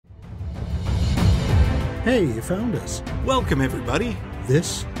Hey, you found us. Welcome, everybody.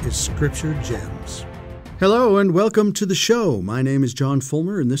 This is Scripture Gems. Hello and welcome to the show. My name is John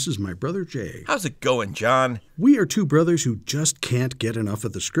Fullmer and this is my brother Jay. How's it going, John? We are two brothers who just can't get enough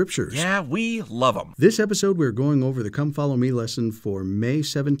of the Scriptures. Yeah, we love them. This episode we're going over the Come Follow Me lesson for May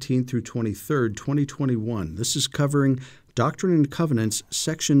 17th through 23rd, 2021. This is covering Doctrine and Covenants,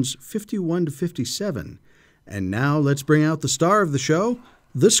 sections 51 to 57. And now let's bring out the star of the show,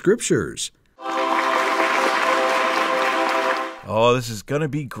 the Scriptures. Oh, this is going to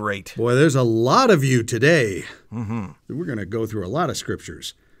be great. Boy, there's a lot of you today. Mm-hmm. We're going to go through a lot of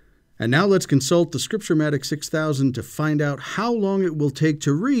Scriptures. And now let's consult the Scripturematic 6000 to find out how long it will take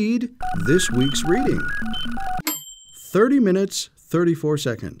to read this week's reading. 30 minutes, 34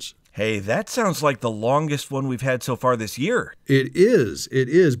 seconds. Hey, that sounds like the longest one we've had so far this year. It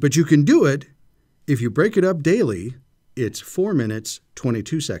is, but you can do it if you break it up daily. It's 4 minutes,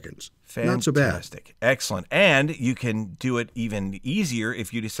 22 seconds. Fantastic. Not so bad. Excellent. And you can do it even easier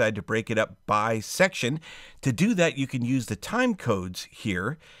if you decide to break it up by section. To do that, you can use the Timecodes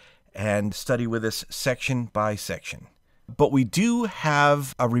here and study with us section by section. But we do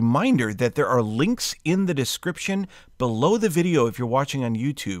have a reminder that there are links in the description below the video if you're watching on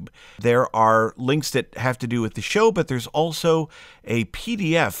YouTube. There are links that have to do with the show, but there's also a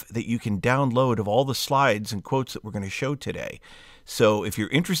PDF that you can download of all the slides and quotes that we're going to show today. So if you're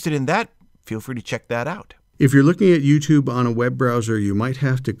interested in that, feel free to check that out. If you're looking at YouTube on a web browser, you might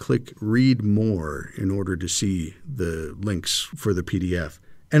have to click Read More in order to see the links for the PDF.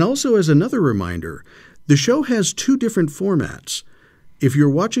 And also, as another reminder, the show has two different formats. If you're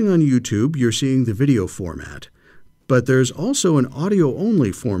watching on YouTube, you're seeing the video format. But there's also an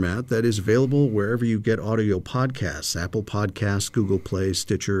audio-only format that is available wherever you get audio podcasts, Apple Podcasts, Google Play,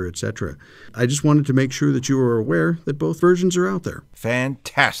 Stitcher, etc. I just wanted to make sure that you were aware that both versions are out there.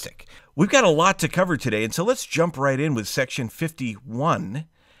 Fantastic. We've got a lot to cover today, and so let's jump right in with section 51.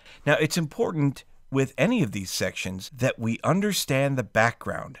 Now, it's important with any of these sections that we understand the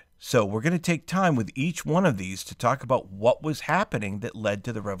background. So we're going to take time with each one of these to talk about what was happening that led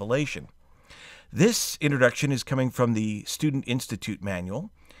to the revelation. This introduction is coming from the Student Institute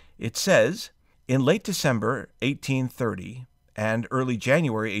Manual. It says, in late December 1830 and early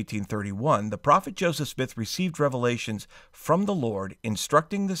January 1831, the prophet Joseph Smith received revelations from the Lord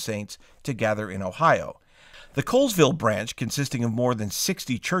instructing the saints to gather in Ohio. The Colesville branch, consisting of more than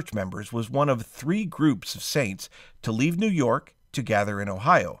 60 church members, was one of 3 groups of saints to leave New York to gather in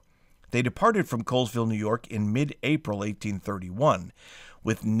Ohio. They departed from Colesville, New York in mid-April 1831,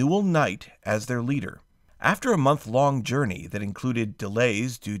 with Newell Knight as their leader. After a month-long journey that included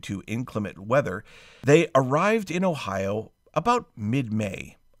delays due to inclement weather, they arrived in Ohio about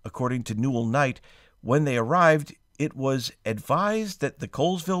mid-May. According to Newell Knight, when they arrived, it was advised that the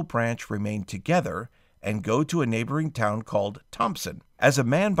Colesville branch remain together and go to a neighboring town called Thompson, as a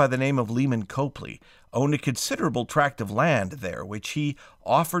man by the name of Leman Copley owned a considerable tract of land there, which he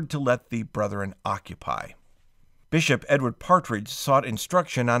offered to let the brethren occupy. Bishop Edward Partridge sought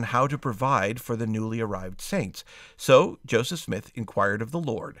instruction on how to provide for the newly arrived saints, so Joseph Smith inquired of the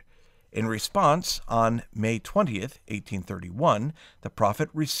Lord. In response, on May 20th, 1831, the prophet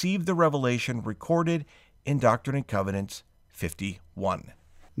received the revelation recorded in Doctrine and Covenants 51.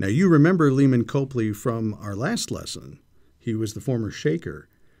 Now, you remember Leman Copley from our last lesson. He was the former Shaker.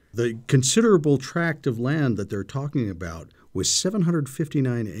 The considerable tract of land that they're talking about was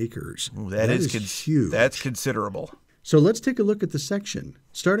 759 acres. That is huge. That's considerable. So let's take a look at the section,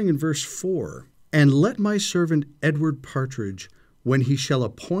 starting in verse 4. And let my servant Edward Partridge, when he shall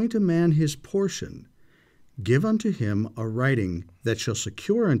appoint a man his portion, give unto him a writing that shall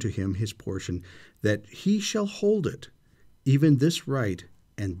secure unto him his portion, that he shall hold it, even this right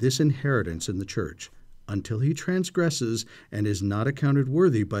and this inheritance in the church, until he transgresses and is not accounted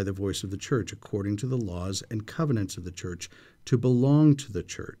worthy by the voice of the church, according to the laws and covenants of the church, to belong to the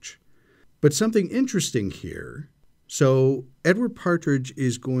church. But something interesting here. So Edward Partridge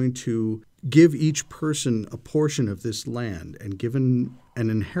is going to give each person a portion of this land and given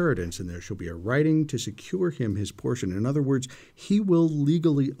an inheritance, and there shall be a writing to secure him his portion. In other words, he will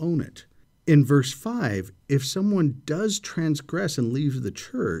legally own it. In verse 5, if someone does transgress and leaves the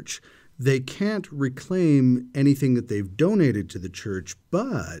church, they can't reclaim anything that they've donated to the church,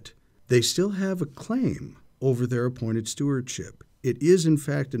 but they still have a claim over their appointed stewardship. It is, in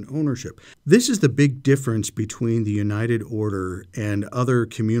fact, an ownership. This is the big difference between the United Order and other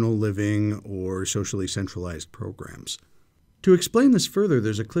communal living or socially centralized programs. To explain this further,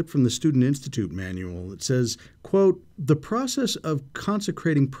 there's a clip from the Student Institute Manual that says, quote, the process of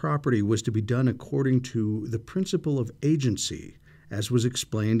consecrating property was to be done according to the principle of agency, as was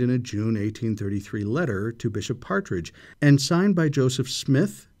explained in a June 1833 letter to Bishop Partridge, and signed by Joseph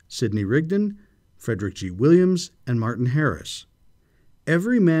Smith, Sidney Rigdon, Frederick G. Williams, and Martin Harris.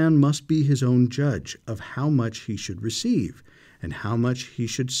 Every man must be his own judge of how much he should receive, and how much he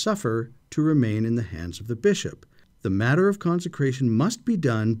should suffer to remain in the hands of the bishop. The matter of consecration must be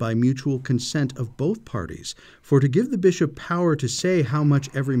done by mutual consent of both parties, for to give the bishop power to say how much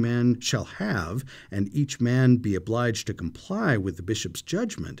every man shall have, and each man be obliged to comply with the bishop's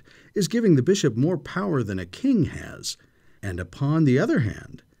judgment, is giving the bishop more power than a king has. And upon the other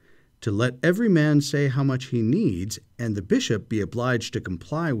hand, to let every man say how much he needs, and the bishop be obliged to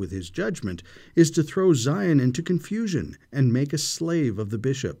comply with his judgment, is to throw Zion into confusion and make a slave of the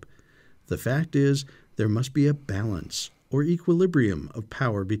bishop. The fact is, there must be a balance or equilibrium of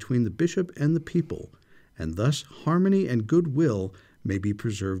power between the bishop and the people, and thus harmony and goodwill may be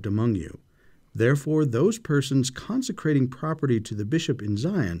preserved among you. Therefore, those persons consecrating property to the bishop in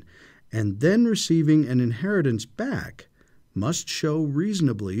Zion, and then receiving an inheritance back, must show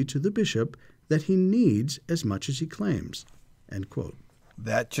reasonably to the bishop that he needs as much as he claims." End quote.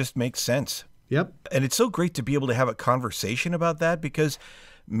 That just makes sense. Yep. And it's so great to be able to have a conversation about that, because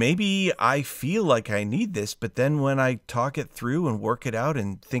maybe I feel like I need this, but then when I talk it through and work it out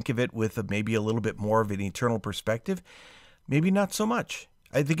and think of it with maybe a little bit more of an eternal perspective, maybe not so much.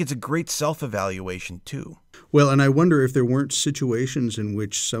 I think it's a great self-evaluation too. Well, and I wonder if there weren't situations in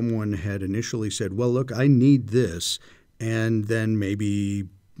which someone had initially said, well, look, I need this, and then maybe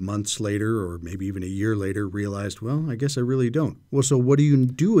months later or maybe even a year later realized, well, I guess I really don't. Well, so what do you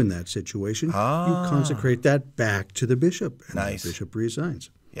do in that situation? You consecrate that back to the bishop, and Nice. the bishop resigns.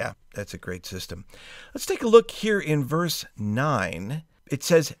 Yeah, that's a great system. Let's take a look here in verse 9. It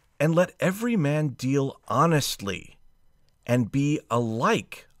says, "And let every man deal honestly, and be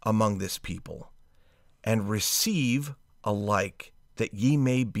alike among this people, and receive alike, that ye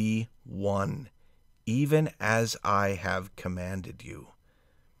may be one, even as I have commanded you."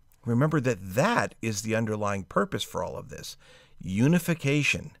 Remember that is the underlying purpose for all of this.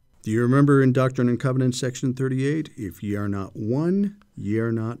 Unification. Do you remember in Doctrine and Covenants, section 38, if ye are not one, ye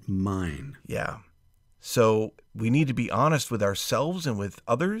are not mine? Yeah. So we need to be honest with ourselves and with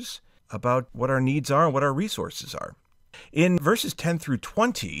others about what our needs are and what our resources are. In verses 10 through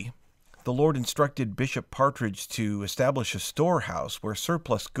 20, the Lord instructed Bishop Partridge to establish a storehouse where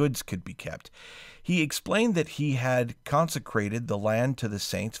surplus goods could be kept. He explained that he had consecrated the land to the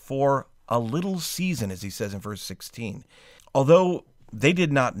saints for a little season, as he says in verse 16. Although they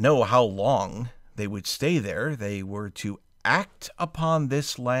did not know how long they would stay there, they were to act upon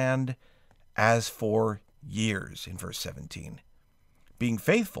this land as for years, in verse 17, being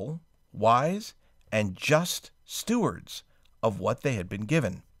faithful, wise, and just stewards of what they had been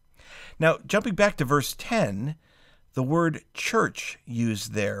given. Now, jumping back to verse 10, the word church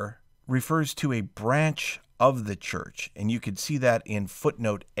used there refers to a branch of the church, and you can see that in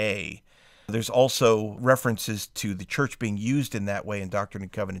footnote A. There's also references to the church being used in that way in Doctrine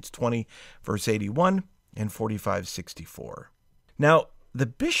and Covenants 20, verse 81, and 45:64. Now, the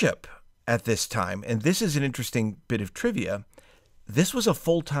bishop at this time, and this is an interesting bit of trivia, this was a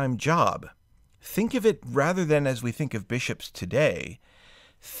full-time job. Think of it, rather than as we think of bishops today,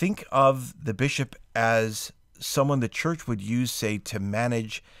 think of the bishop as someone the church would use, say, to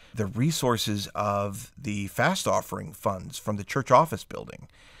manage the resources of the fast offering funds from the church office building.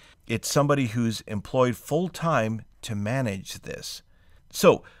 It's somebody who's employed full-time to manage this.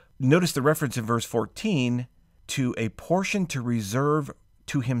 So notice the reference in verse 14 to a portion to reserve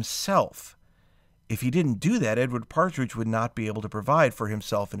to himself. If he didn't do that, Edward Partridge would not be able to provide for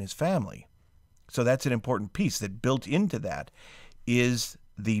himself and his family. So that's an important piece that built into that is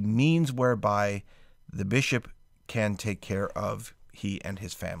the means whereby the bishop can take care of he and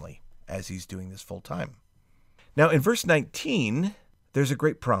his family as he's doing this full time. Now in verse 19, there's a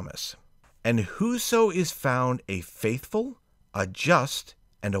great promise. "And whoso is found a faithful, a just,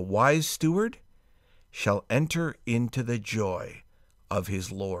 and a wise steward shall enter into the joy of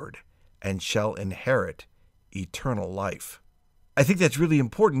his Lord, and shall inherit eternal life." I think that's really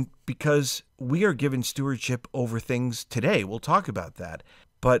important because we are given stewardship over things today. We'll talk about that.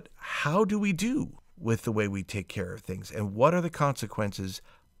 But how do we do with the way we take care of things? And what are the consequences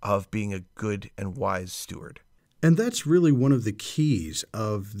of being a good and wise steward? And that's really one of the keys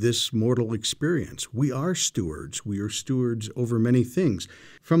of this mortal experience. We are stewards. We are stewards over many things.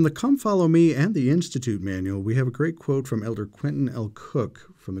 From the Come Follow Me and the Institute Manual, we have a great quote from Elder Quentin L.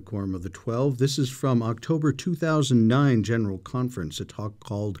 Cook from the Quorum of the 12. This is from October 2009 General Conference, a talk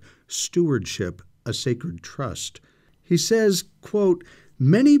called Stewardship, a Sacred Trust. He says, quote,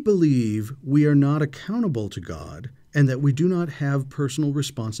 "Many believe we are not accountable to God and that we do not have personal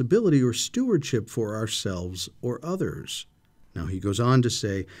responsibility or stewardship for ourselves or others. Now he goes on to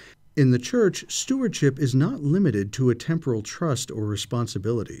say, in the church, stewardship is not limited to a temporal trust or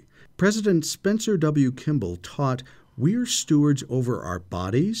responsibility. President Spencer W. Kimball taught we are stewards over our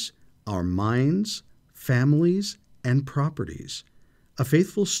bodies, our minds, families, and properties. A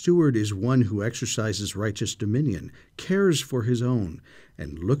faithful steward is one who exercises righteous dominion, cares for his own,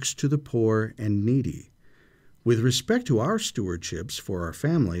 and looks to the poor and needy. With respect to our stewardships for our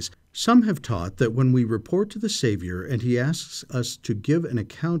families, some have taught that when we report to the Savior and he asks us to give an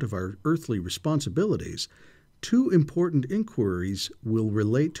account of our earthly responsibilities, two important inquiries will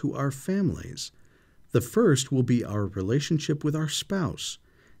relate to our families. The first will be our relationship with our spouse,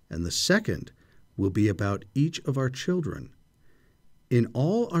 and the second will be about each of our children. In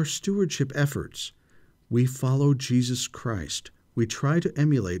all our stewardship efforts, we follow Jesus Christ. We try to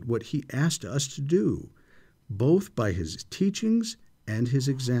emulate what he asked us to do, both by his teachings and his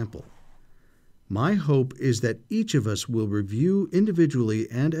example. My hope is that each of us will review individually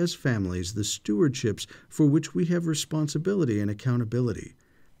and as families the stewardships for which we have responsibility and accountability.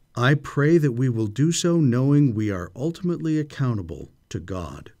 I pray that we will do so knowing we are ultimately accountable to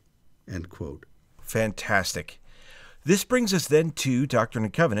God." End quote. Fantastic. This brings us then to Doctrine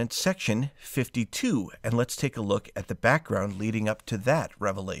and Covenants, section 52, and let's take a look at the background leading up to that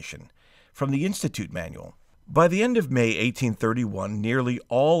revelation from the Institute Manual. By the end of May 1831, nearly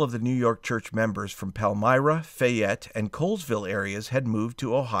all of the New York church members from Palmyra, Fayette, and Colesville areas had moved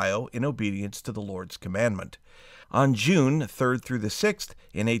to Ohio in obedience to the Lord's commandment. On June 3rd through the 6th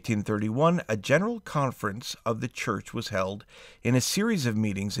in 1831, a general conference of the church was held in a series of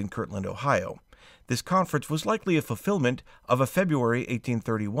meetings in Kirtland, Ohio. This conference was likely a fulfillment of a February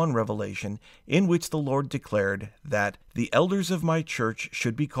 1831 revelation in which the Lord declared that the elders of my church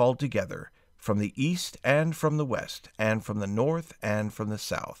should be called together from the east and from the west, and from the north and from the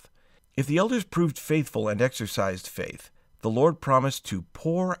south. If the elders proved faithful and exercised faith, the Lord promised to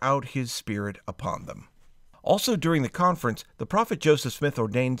pour out his Spirit upon them. Also during the conference, the prophet Joseph Smith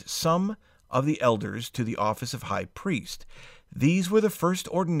ordained some of the elders to the office of high priest. These were the first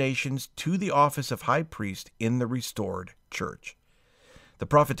ordinations to the office of high priest in the restored church. The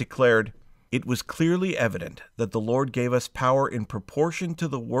prophet declared, "It was clearly evident that the Lord gave us power in proportion to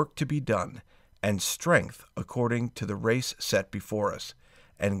the work to be done, and strength according to the race set before us,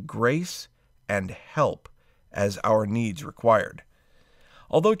 and grace and help as our needs required."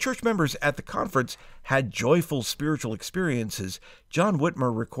 Although church members at the conference had joyful spiritual experiences, John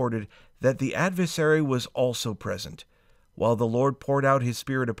Whitmer recorded that the adversary was also present. While the Lord poured out his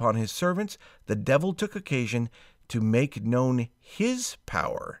Spirit upon his servants, the devil took occasion to make known his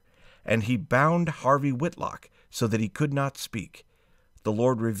power, and he bound Harvey Whitlock so that he could not speak. The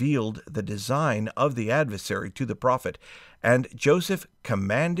Lord revealed the design of the adversary to the prophet, and Joseph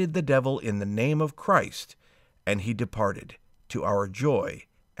commanded the devil in the name of Christ, and he departed, to our joy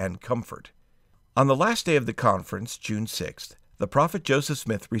and comfort. On the last day of the conference, June 6th, the prophet Joseph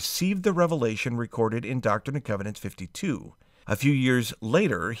Smith received the revelation recorded in Doctrine and Covenants 52. A few years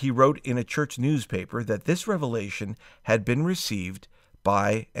later, he wrote in a church newspaper that this revelation had been received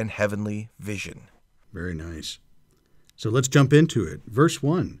by an heavenly vision. Very nice. So let's jump into it. Verse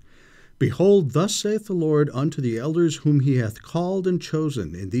 1. "Behold, thus saith the Lord unto the elders whom he hath called and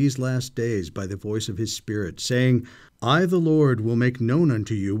chosen in these last days by the voice of his Spirit, saying, I, the Lord, will make known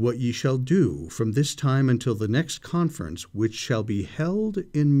unto you what ye shall do from this time until the next conference, which shall be held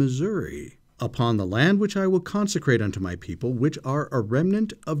in Missouri, upon the land which I will consecrate unto my people, which are a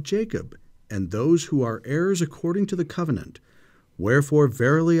remnant of Jacob, and those who are heirs according to the covenant. Wherefore,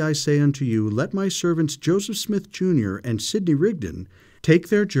 verily I say unto you, let my servants Joseph Smith, Jr. and Sidney Rigdon take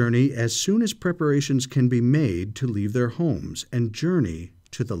their journey as soon as preparations can be made to leave their homes, and journey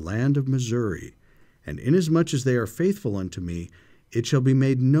to the land of Missouri. And inasmuch as they are faithful unto me, it shall be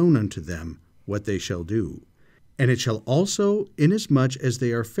made known unto them what they shall do. And it shall also, inasmuch as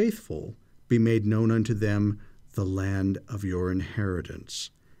they are faithful, be made known unto them the land of your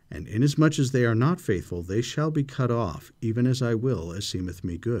inheritance. And inasmuch as they are not faithful, they shall be cut off, even as I will, as seemeth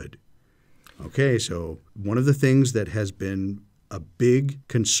me good." Okay, so one of the things that has been a big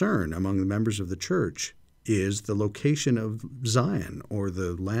concern among the members of the church is the location of Zion, or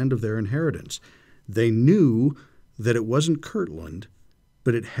the land of their inheritance. They knew that it wasn't Kirtland,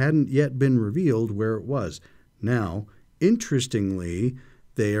 but it hadn't yet been revealed where it was. Now, interestingly,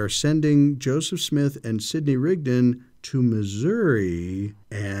 they are sending Joseph Smith and Sidney Rigdon to Missouri,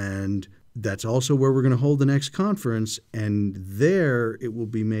 and that's also where we're going to hold the next conference, and there it will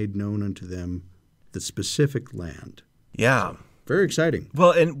be made known unto them the specific land. Yeah. Very exciting.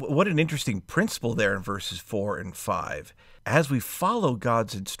 Well, and what an interesting principle there in verses 4 and 5. As we follow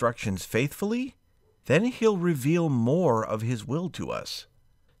God's instructions faithfully, then he'll reveal more of his will to us.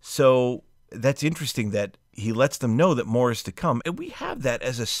 So that's interesting that he lets them know that more is to come. And we have that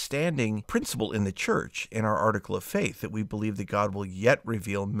as a standing principle in the church in our article of faith, that we believe that God will yet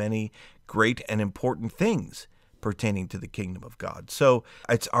reveal many great and important things pertaining to the kingdom of God. So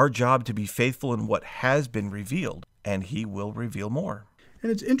it's our job to be faithful in what has been revealed, and he will reveal more.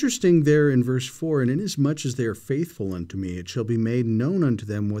 And it's interesting there in verse 4, and inasmuch as they are faithful unto me, it shall be made known unto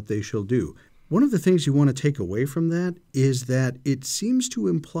them what they shall do. One of the things you want to take away from that is that it seems to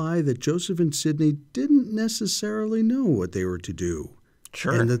imply that Joseph and Sidney didn't necessarily know what they were to do.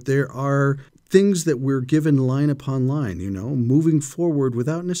 Sure. And that there are things that we're given line upon line, moving forward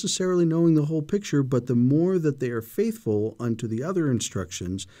without necessarily knowing the whole picture, but the more that they are faithful unto the other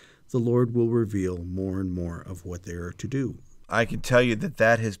instructions, the Lord will reveal more and more of what they are to do. I can tell you that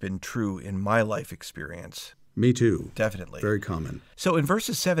that has been true in my life experience. Me too. Definitely. Very common. So in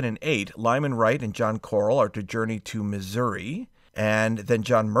verses 7 and 8, Lyman Wright and John Corrill are to journey to Missouri, and then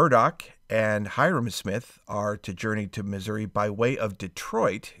John Murdoch and Hiram Smith are to journey to Missouri by way of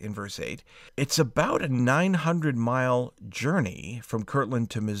Detroit in verse 8. It's about a 900-mile journey from Kirtland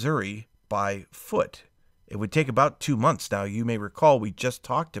to Missouri by foot. It would take about 2 months. Now, you may recall we just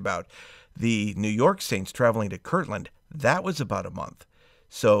talked about the New York Saints traveling to Kirtland. That was about a month.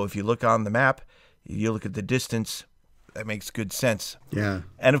 So if you look on the map, you look at the distance, that makes good sense. Yeah.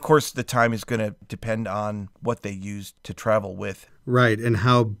 And of course, the time is going to depend on what they use to travel with. Right, and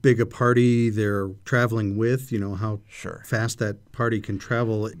how big a party they're traveling with, how Sure. fast that party can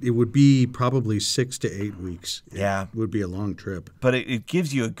travel. It would be probably 6 to 8 weeks. Yeah. It would be a long trip. But it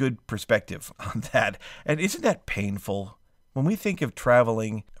gives you a good perspective on that. And isn't that painful? When we think of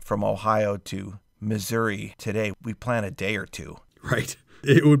traveling from Ohio to Missouri today, we plan a day or two. Right.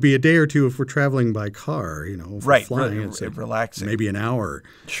 It would be a day or two if we're traveling by car, if Right. we're flying. It's relaxing. maybe an hour.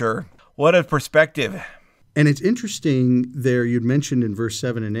 Sure. What a perspective. And it's interesting there, you'd mentioned in verse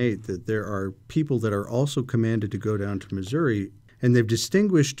 7 and 8 that there are people that are also commanded to go down to Missouri, and they've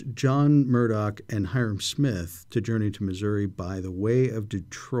distinguished John Murdoch and Hiram Smith to journey to Missouri by the way of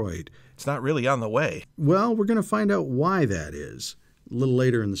Detroit. It's not really on the way. Well, we're going to find out why that is a little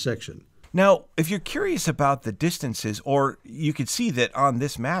later in the section. Now, if you're curious about the distances, or you could see that on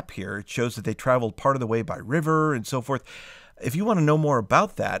this map here, it shows that they traveled part of the way by river and so forth. If you want to know more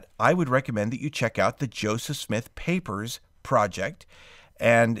about that, I would recommend that you check out the Joseph Smith Papers Project.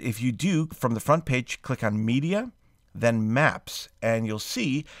 And if you do, from the front page, click on Media, then Maps, and you'll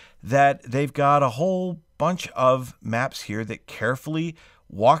see that they've got a whole bunch of maps here that carefully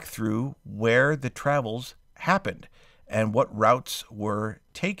walk through where the travels happened and what routes were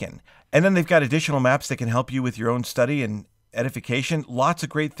taken. And then they've got additional maps that can help you with your own study and edification. Lots of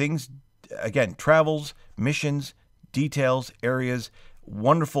great things. Again, travels, missions, details, areas.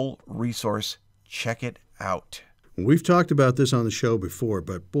 Wonderful resource. Check it out. We've talked about this on the show before,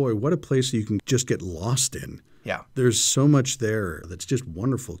 but boy, what a place you can just get lost in. Yeah. There's so much there that's just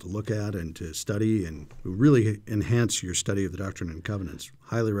wonderful to look at and to study, and really enhance your study of the Doctrine and Covenants.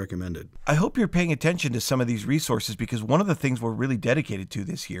 Highly recommended. I hope you're paying attention to some of these resources, because one of the things we're really dedicated to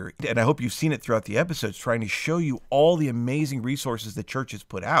this year, and I hope you've seen it throughout the episodes, trying to show you all the amazing resources the church has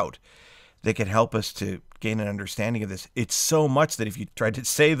put out that can help us to gain an understanding of this. It's so much that if you tried to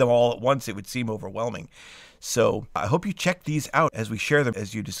say them all at once, it would seem overwhelming. So I hope you check these out as we share them,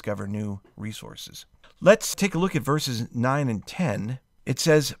 as you discover new resources. Let's take a look at verses 9 and 10. It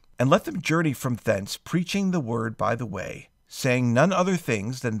says, "And let them journey from thence, preaching the word by the way, saying none other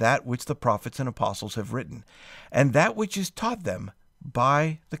things than that which the prophets and apostles have written, and that which is taught them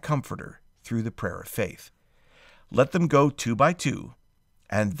by the Comforter through the prayer of faith. Let them go 2 by 2,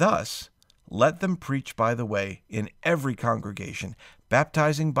 and thus let them preach by the way in every congregation,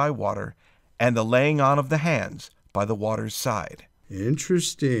 baptizing by water, and the laying on of the hands by the water's side."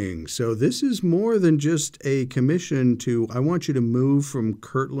 Interesting. So this is more than just a commission to, I want you to move from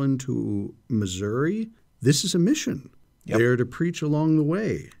Kirtland to Missouri. This is a mission. Yep. They are to preach along the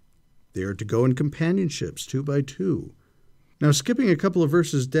way. They are to go in companionships 2 by 2. Now, skipping a couple of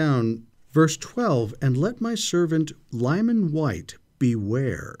verses down, verse 12, "And let my servant Lyman White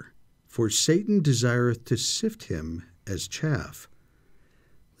beware, for Satan desireth to sift him as chaff."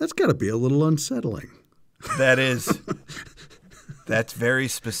 That's got to be a little unsettling. That is. That's very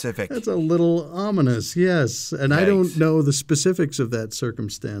specific. That's a little ominous, yes. And I don't know the specifics of that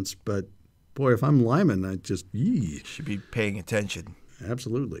circumstance, but boy, if I'm Lyman, I just, yee. Should be paying attention.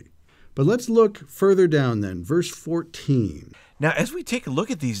 Absolutely. But let's look further down then, verse 14. Now, as we take a look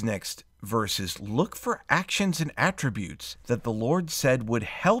at these next verses, look for actions and attributes that the Lord said would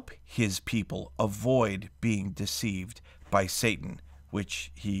help his people avoid being deceived by Satan,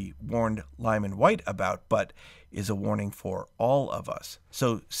 which he warned Lyman White about, but is a warning for all of us.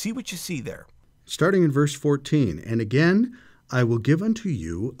 So see what you see there. Starting in verse 14, "And again, I will give unto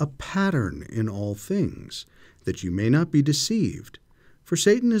you a pattern in all things, that you may not be deceived. For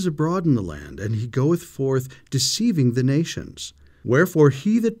Satan is abroad in the land, and he goeth forth deceiving the nations. Wherefore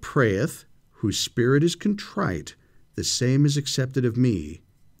he that prayeth, whose spirit is contrite, the same is accepted of me,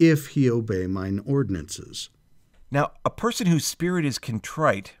 if he obey mine ordinances." Now, a person whose spirit is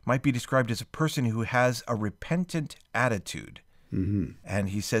contrite might be described as a person who has a repentant attitude. Mm-hmm. And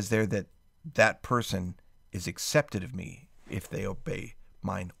he says there that that person is accepted of me if they obey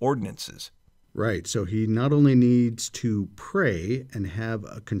mine ordinances. Right. So he not only needs to pray and have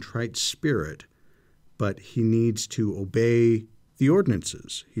a contrite spirit, but he needs to obey the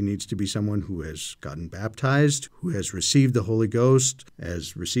ordinances. He needs to be someone who has gotten baptized, who has received the Holy Ghost,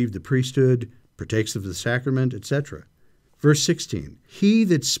 has received the priesthood, partakes of the sacrament, etc. Verse 16, "He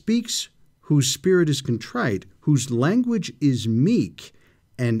that speaks whose spirit is contrite, whose language is meek,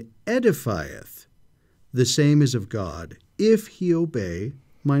 and edifieth, the same is of God, if he obey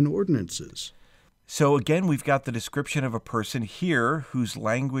mine ordinances." So again, we've got the description of a person here whose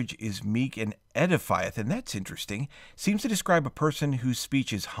language is meek and edifieth, and that's interesting. Seems to describe a person whose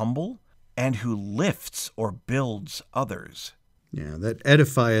speech is humble and who lifts or builds others. Yeah, that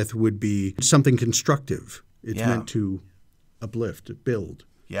edifieth would be something constructive. It's meant to uplift, build.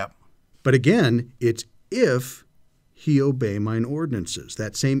 Yep. But again, it's if he obey mine ordinances.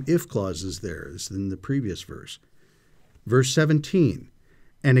 That same if clause is there as in the previous verse. Verse 17,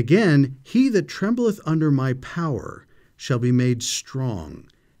 "And again, he that trembleth under my power shall be made strong,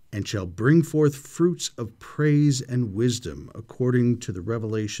 and shall bring forth fruits of praise and wisdom, according to the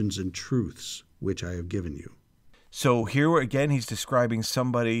revelations and truths which I have given you." So here again, he's describing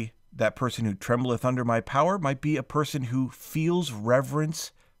somebody, that person who trembleth under my power might be a person who feels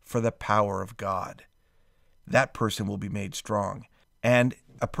reverence for the power of God. That person will be made strong. And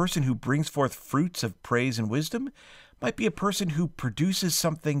a person who brings forth fruits of praise and wisdom might be a person who produces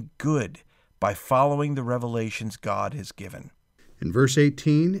something good by following the revelations God has given. In verse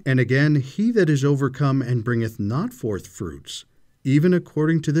 18, "And again, he that is overcome and bringeth not forth fruits, even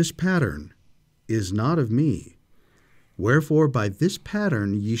according to this pattern, is not of me. Wherefore by this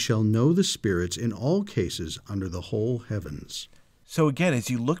pattern ye shall know the spirits in all cases under the whole heavens." So again, as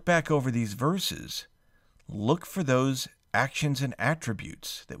you look back over these verses, look for those actions and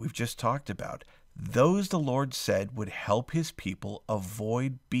attributes that we've just talked about. Those the Lord said would help his people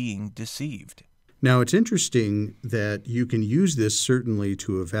avoid being deceived. Now, it's interesting that you can use this certainly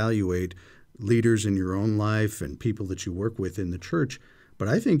to evaluate leaders in your own life and people that you work with in the church, but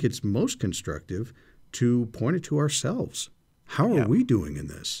I think it's most constructive to point it to ourselves. How are we doing in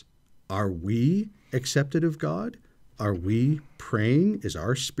this? Are we accepted of God? Are we praying? Is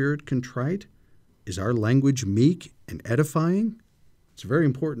our spirit contrite? Is our language meek and edifying? It's a very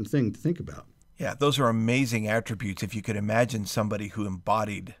important thing to think about. Yeah, those are amazing attributes if you could imagine somebody who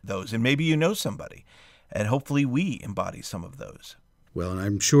embodied those. And maybe you know somebody, and hopefully we embody some of those. Well, and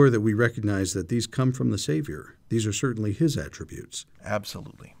I'm sure that we recognize that these come from the Savior. These are certainly his attributes.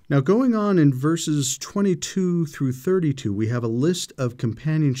 Absolutely. Now, going on in verses 22 through 32, we have a list of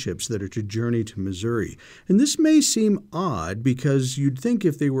companionships that are to journey to Missouri. And this may seem odd because you'd think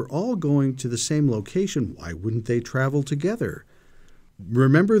if they were all going to the same location, why wouldn't they travel together?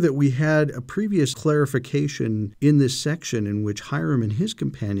 Remember that we had a previous clarification in this section in which Hiram and his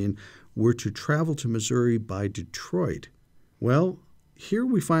companion were to travel to Missouri by Detroit. Well, here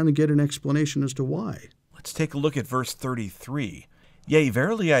we finally get an explanation as to why. Let's take a look at verse 33. "Yea,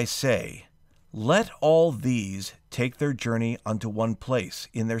 verily I say, let all these take their journey unto one place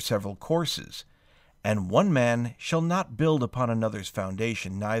in their several courses. And one man shall not build upon another's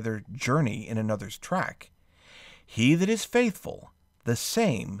foundation, neither journey in another's track. He that is faithful, the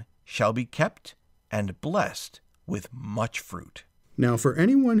same shall be kept and blessed with much fruit." Now, for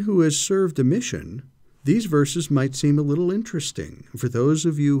anyone who has served a mission, these verses might seem a little interesting. For those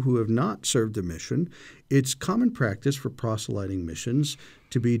of you who have not served a mission, it's common practice for proselyting missions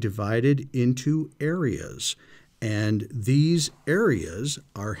to be divided into areas. And these areas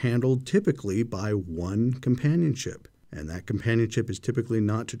are handled typically by one companionship. And that companionship is typically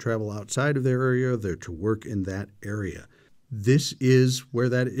not to travel outside of their area, they're to work in that area. This is where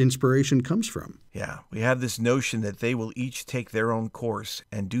that inspiration comes from. Yeah, we have this notion that they will each take their own course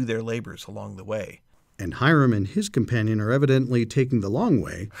and do their labors along the way. And Hiram and his companion are evidently taking the long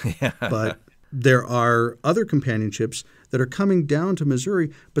way, but There are other companionships that are coming down to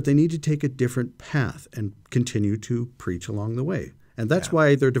Missouri, but they need to take a different path and continue to preach along the way. And that's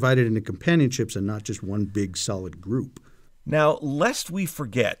why they're divided into companionships and not just one big solid group. Now, lest we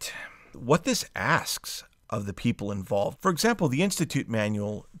forget what this asks of the people involved. For example, the Institute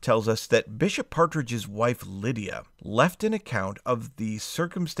Manual tells us that Bishop Partridge's wife Lydia left an account of the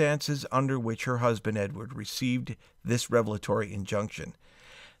circumstances under which her husband Edward received this revelatory injunction.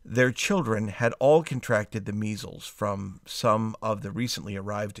 Their children had all contracted the measles from some of the recently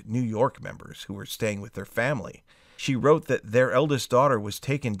arrived New York members who were staying with their family. She wrote that their eldest daughter was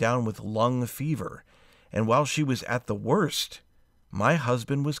taken down with lung fever, and while she was at the worst, my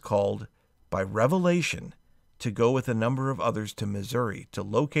husband was called by revelation to go with a number of others to Missouri to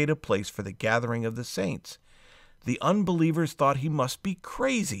locate a place for the gathering of the saints. The unbelievers thought he must be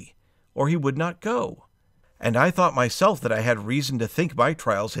crazy, or he would not go. And I thought myself that I had reason to think my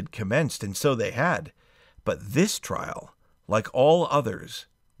trials had commenced, and so they had. But this trial, like all others,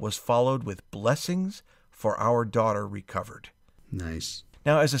 was followed with blessings, for our daughter recovered. Nice.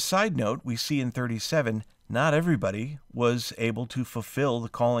 Now, as a side note, we see in 37, not everybody was able to fulfill the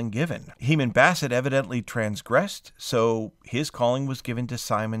calling given. Heman Bassett evidently transgressed, so his calling was given to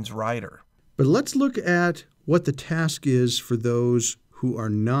Simon's rider. But let's look at what the task is for those who are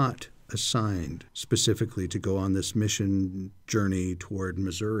not assigned specifically to go on this mission journey toward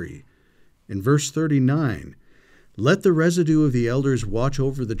Missouri. In verse 39, let the residue of the elders watch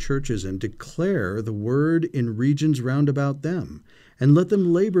over the churches and declare the word in regions round about them, and let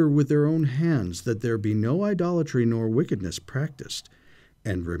them labor with their own hands, that there be no idolatry nor wickedness practiced.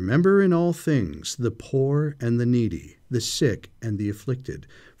 And remember in all things the poor and the needy, the sick and the afflicted.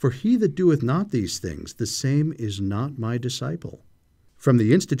 For he that doeth not these things, the same is not my disciple. From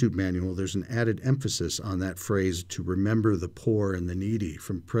the Institute Manual, there's an added emphasis on that phrase, to remember the poor and the needy,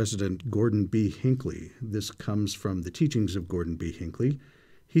 from President Gordon B. Hinckley. This comes from the teachings of Gordon B. Hinckley.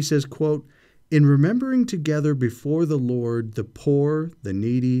 He says, quote, in remembering together before the Lord the poor, the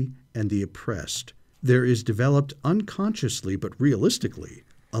needy, and the oppressed, there is developed unconsciously but realistically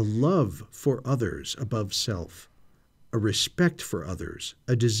a love for others above self, a respect for others,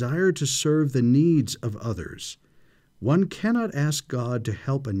 a desire to serve the needs of others. One cannot ask God to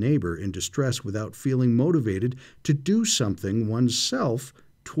help a neighbor in distress without feeling motivated to do something oneself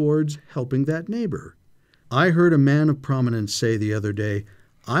towards helping that neighbor. I heard a man of prominence say the other day,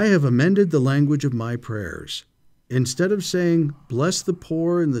 I have amended the language of my prayers. Instead of saying, bless the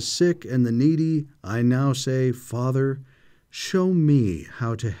poor and the sick and the needy, I now say, Father, show me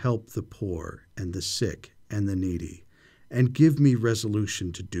how to help the poor and the sick and the needy, and give me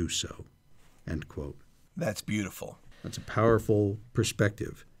resolution to do so. End quote. That's beautiful. That's a powerful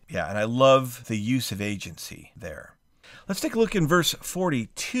perspective. Yeah, and I love the use of agency there. Let's take a look in verse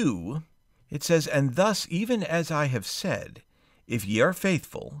 42. It says, and thus, even as I have said, if ye are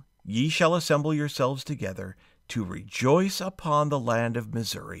faithful, ye shall assemble yourselves together to rejoice upon the land of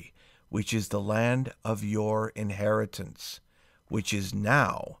Missouri, which is the land of your inheritance, which is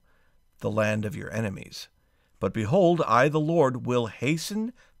now the land of your enemies. But behold, I, the Lord, will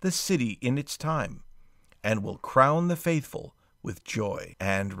hasten the city in its time, and will crown the faithful with joy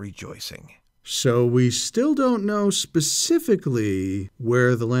and rejoicing. So we still don't know specifically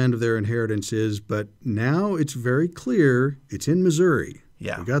where the land of their inheritance is, but now it's very clear it's in Missouri.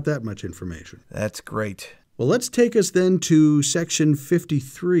 Yeah. We got that much information. That's great. Well, let's take us then to section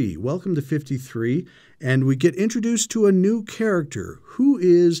 53. Welcome to 53, and we get introduced to a new character, who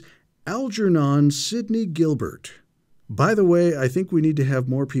is Algernon Sidney Gilbert. By the way, I think we need to have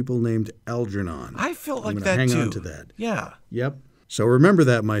more people named Algernon. I feel like I'm that hang too. on to that. Yeah. Yep. So remember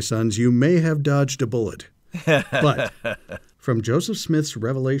that, my sons. You may have dodged a bullet. But from Joseph Smith's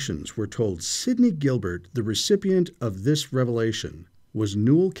Revelations, we're told Sidney Gilbert, the recipient of this revelation, was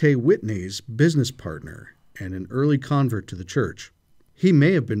Newell K. Whitney's business partner and an early convert to the church. He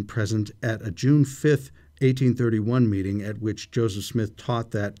may have been present at a June 5th, 1831 meeting at which Joseph Smith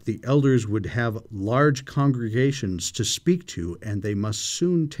taught that the elders would have large congregations to speak to, and they must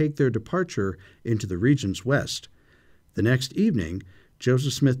soon take their departure into the regions west. The next evening,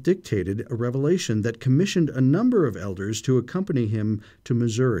 Joseph Smith dictated a revelation that commissioned a number of elders to accompany him to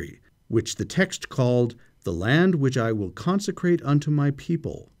Missouri, which the text called, the land which I will consecrate unto my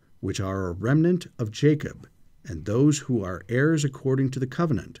people, which are a remnant of Jacob, and those who are heirs according to the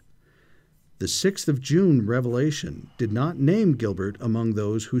covenant. The 6th of June revelation did not name Gilbert among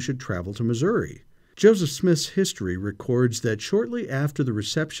those who should travel to Missouri. Joseph Smith's history records that shortly after the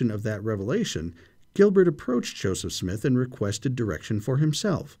reception of that revelation, Gilbert approached Joseph Smith and requested direction for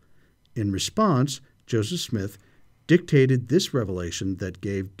himself. In response, Joseph Smith dictated this revelation that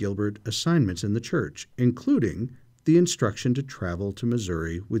gave Gilbert assignments in the church, including the instruction to travel to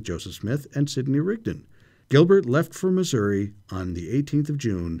Missouri with Joseph Smith and Sidney Rigdon. Gilbert left for Missouri on the 18th of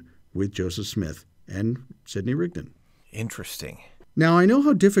June with Joseph Smith and Sidney Rigdon. Interesting. Now, I know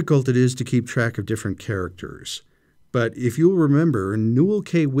how difficult it is to keep track of different characters, but if you'll remember, Newell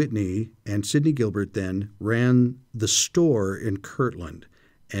K. Whitney and Sidney Gilbert then ran the store in Kirtland.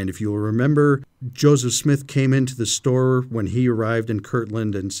 And if you'll remember, Joseph Smith came into the store when he arrived in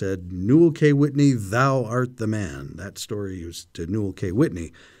Kirtland and said, "Newell K. Whitney, thou art the man." That story was to Newell K.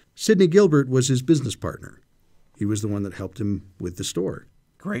 Whitney. Sidney Gilbert was his business partner. He was the one that helped him with the store.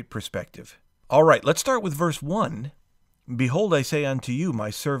 Great perspective. All right, let's start with verse 1. "Behold, I say unto you,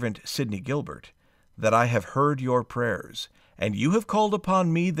 my servant Sidney Gilbert, that I have heard your prayers, and you have called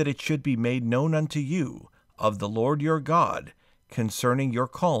upon me that it should be made known unto you of the Lord your God concerning your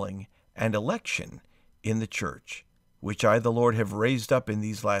calling and election in the church, which I the Lord have raised up in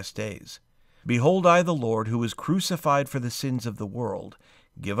these last days. Behold, I the Lord, who was crucified for the sins of the world,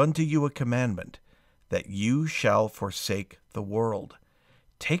 give unto you a commandment, that you shall forsake the world.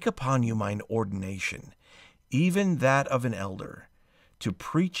 Take upon you mine ordination, even that of an elder, to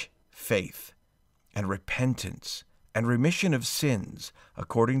preach faith and repentance and remission of sins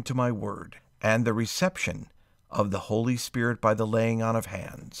according to my word, and the reception of the Holy Spirit by the laying on of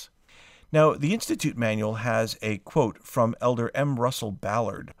hands." Now, the Institute Manual has a quote from Elder M. Russell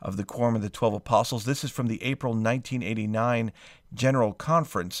Ballard of the Quorum of the 12 Apostles. This is from the April 1989 General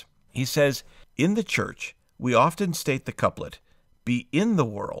Conference. He says, "In the church, we often state the couplet, 'Be in the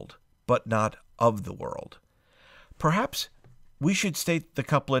world, but not of the world.' Perhaps we should state the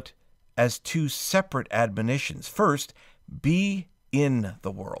couplet as two separate admonitions. First, be in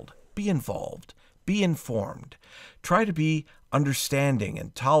the world, be involved, be informed. Try to be understanding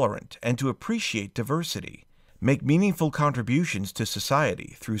and tolerant and to appreciate diversity. Make meaningful contributions to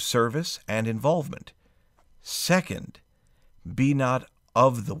society through service and involvement. Second, be not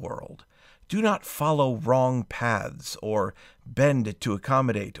of the world. Do not follow wrong paths or bend to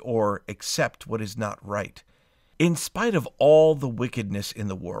accommodate or accept what is not right. In spite of all the wickedness in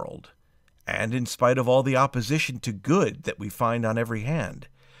the world, and in spite of all the opposition to good that we find on every hand,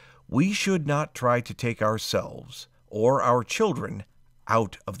 we should not try to take ourselves or our children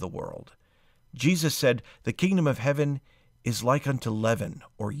out of the world. Jesus said, 'The kingdom of heaven is like unto leaven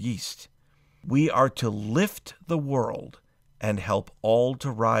or yeast.' We are to lift the world and help all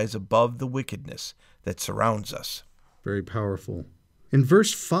to rise above the wickedness that surrounds us." Very powerful. In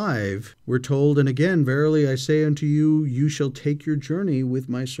verse 5, we're told, "And again, verily I say unto you, you shall take your journey with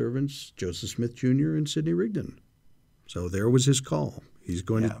my servants Joseph Smith Jr. and Sidney Rigdon." So there was his call. He's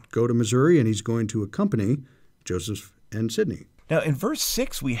going to go to Missouri, and he's going to accompany Joseph and Sidney. Now, in verse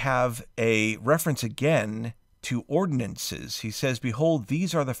 6, we have a reference again to ordinances. He says, "Behold,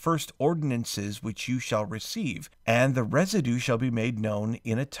 these are the first ordinances which you shall receive, and the residue shall be made known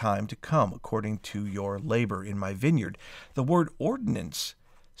in a time to come, according to your labor in my vineyard." The word ordinance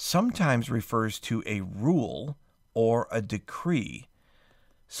sometimes refers to a rule or a decree.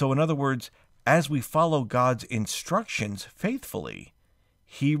 So in other words, as we follow God's instructions faithfully,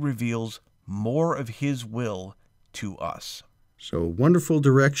 He reveals more of His will to us. So wonderful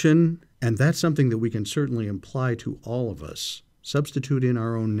direction, and that's something that we can certainly apply to all of us. Substitute in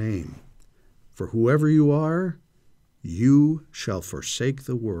our own name. For whoever you are, you shall forsake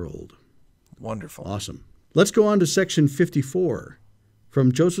the world. Wonderful. Awesome. Let's go on to section 54.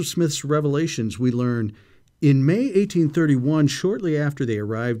 From Joseph Smith's Revelations, we learn, in May 1831, shortly after they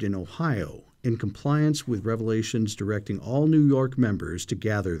arrived in Ohio, in compliance with Revelations directing all New York members to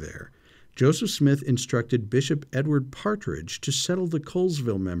gather there, Joseph Smith instructed Bishop Edward Partridge to settle the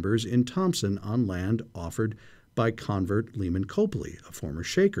Colesville members in Thompson on land offered by convert Leman Copley, a former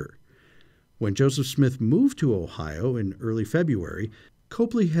Shaker. When Joseph Smith moved to Ohio in early February,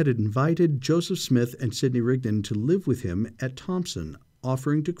 Copley had invited Joseph Smith and Sidney Rigdon to live with him at Thompson,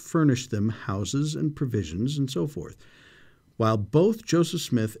 offering to furnish them houses and provisions and so forth. While both Joseph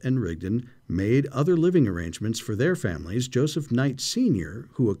Smith and Rigdon made other living arrangements for their families, Joseph Knight Sr.,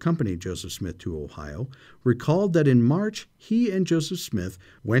 who accompanied Joseph Smith to Ohio, recalled that in March he and Joseph Smith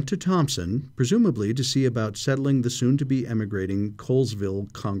went to Thompson, presumably to see about settling the soon-to-be emigrating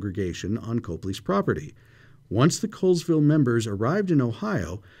Colesville congregation on Copley's property. Once the Colesville members arrived in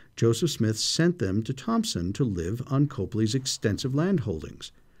Ohio, Joseph Smith sent them to Thompson to live on Copley's extensive land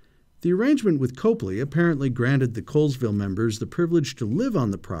holdings. The arrangement with Copley apparently granted the Colesville members the privilege to live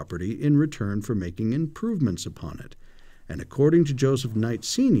on the property in return for making improvements upon it. And according to Joseph Knight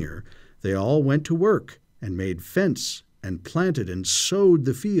Sr., they all went to work and made fence and planted and sowed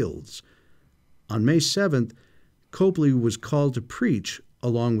the fields. On May 7th, Copley was called to preach,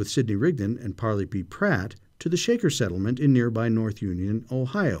 along with Sidney Rigdon and Parley P. Pratt, to the Shaker settlement in nearby North Union,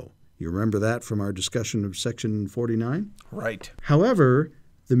 Ohio. You remember that from our discussion of Section 49? Right. However,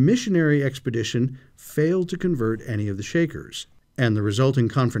 the missionary expedition failed to convert any of the Shakers, and the resulting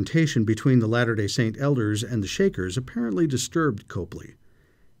confrontation between the Latter-day Saint elders and the Shakers apparently disturbed Copley.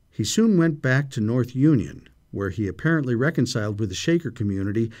 He soon went back to North Union, where he apparently reconciled with the Shaker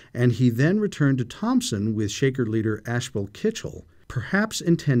community, and he then returned to Thompson with Shaker leader Ashbel Kitchell, perhaps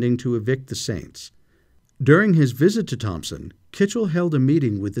intending to evict the Saints. During his visit to Thompson, Kitchell held a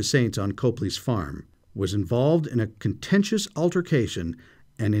meeting with the Saints on Copley's farm, was involved in a contentious altercation,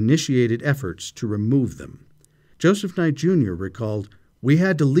 and initiated efforts to remove them. Joseph Knight Jr. recalled, "We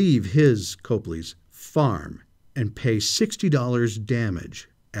had to leave his, Copley's, farm and pay $60 damage,"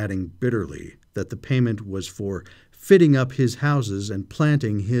 adding bitterly that the payment was for fitting up his houses and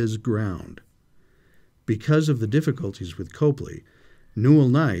planting his ground. Because of the difficulties with Copley, Newell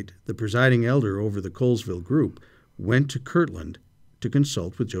Knight, the presiding elder over the Colesville group, went to Kirtland to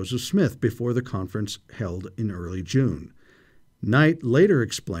consult with Joseph Smith before the conference held in early June. Knight later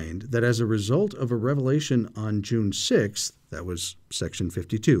explained that as a result of a revelation on June 6th, that was Section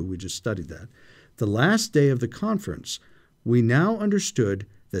 52, we just studied that, the last day of the conference, we now understood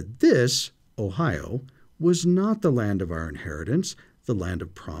that this, Ohio, was not the land of our inheritance, the land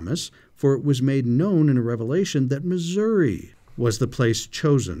of promise, for it was made known in a revelation that Missouri was the place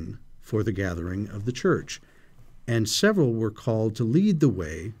chosen for the gathering of the church, and several were called to lead the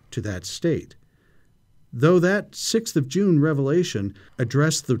way to that state. Though that 6th of June revelation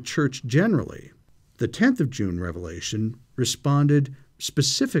addressed the church generally, the 10th of June revelation responded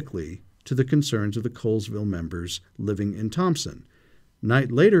specifically to the concerns of the Colesville members living in Thompson.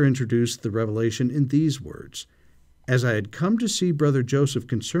 Knight later introduced the revelation in these words, "As I had come to see Brother Joseph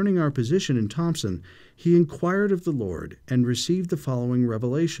concerning our position in Thompson, he inquired of the Lord and received the following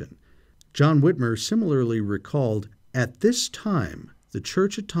revelation." John Whitmer similarly recalled, "At this time, the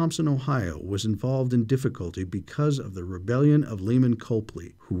church at Thompson, Ohio, was involved in difficulty because of the rebellion of Leman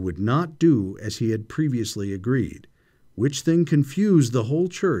Copley, who would not do as he had previously agreed, which thing confused the whole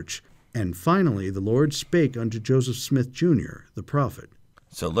church, and finally the Lord spake unto Joseph Smith, Jr., the prophet."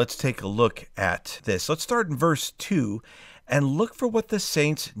 So let's take a look at this. Let's start in verse 2 and look for what the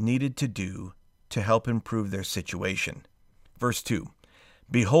saints needed to do to help improve their situation. Verse 2,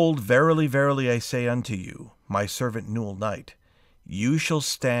 "Behold, verily, verily, I say unto you, my servant Newell Knight, you shall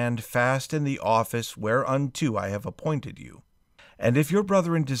stand fast in the office whereunto I have appointed you. And if your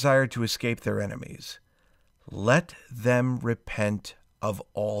brethren desire to escape their enemies, let them repent of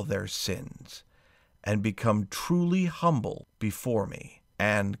all their sins, and become truly humble before me,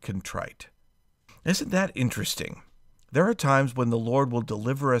 and contrite." Isn't that interesting? There are times when the Lord will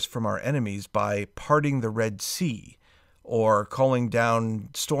deliver us from our enemies by parting the Red Sea, or calling down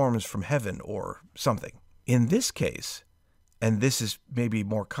storms from heaven, or something. In this case, and this is maybe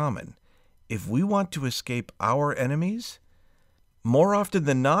more common, if we want to escape our enemies, more often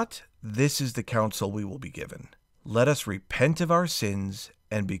than not, this is the counsel we will be given. Let us repent of our sins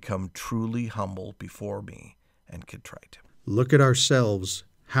and become truly humble before me and contrite. Look at ourselves.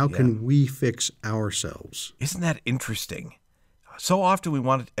 How can we fix ourselves? Isn't that interesting? So often we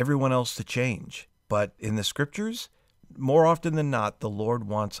want everyone else to change, but in the scriptures, more often than not, the Lord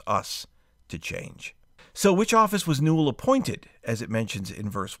wants us to change. So which office was Newell appointed, as it mentions in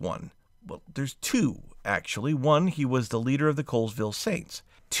verse 1? Well, there's two, actually. One, he was the leader of the Colesville Saints.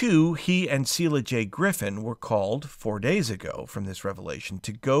 Two, he and Selah J. Griffin were called 4 days ago from this revelation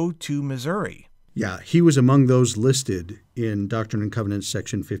to go to Missouri. Yeah, he was among those listed in Doctrine and Covenants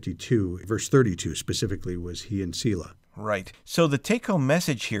section 52, verse 32 specifically was he and Selah. Right. So the take-home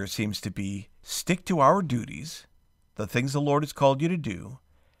message here seems to be stick to our duties, the things the Lord has called you to do,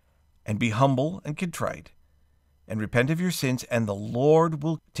 and be humble and contrite, and repent of your sins, and the Lord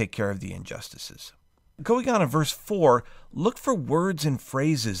will take care of the injustices. Going on in verse 4, look for words and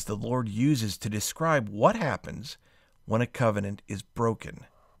phrases the Lord uses to describe what happens when a covenant is broken.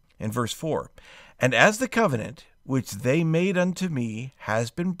 In verse 4, "And as the covenant which they made unto me has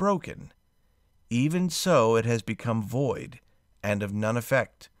been broken, even so it has become void and of none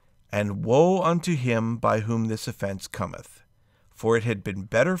effect. And woe unto him by whom this offense cometh. For it had been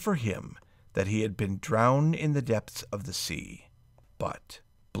better for him that he had been drowned in the depths of the sea. But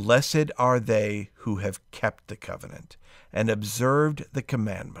blessed are they who have kept the covenant and observed the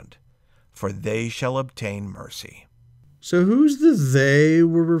commandment, for they shall obtain mercy." So who's the they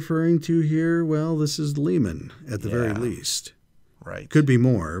we're referring to here? Well, this is Leman, at the very least. Right. Could be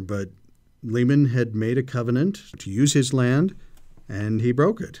more, but Leman had made a covenant to use his land, and he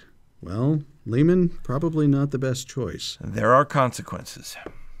broke it. Well, Lehman, probably not the best choice. There are consequences.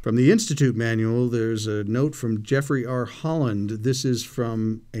 From the Institute Manual, there's a note from Jeffrey R. Holland. This is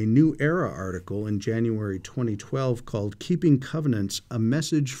from a New Era article in January 2012 called Keeping Covenants, a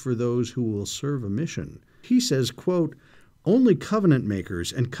Message for Those Who Will Serve a Mission. He says, quote, "Only covenant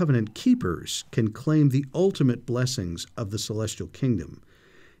makers and covenant keepers can claim the ultimate blessings of the celestial kingdom.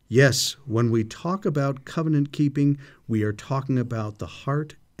 Yes, when we talk about covenant keeping, we are talking about the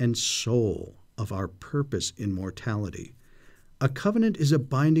heart and soul of our purpose in mortality. A covenant is a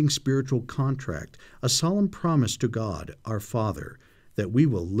binding spiritual contract, a solemn promise to God, our Father, that we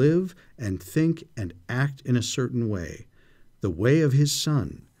will live and think and act in a certain way, the way of His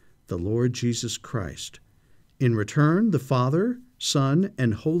Son, the Lord Jesus Christ. In return, the Father, Son,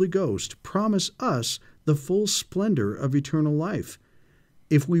 and Holy Ghost promise us the full splendor of eternal life.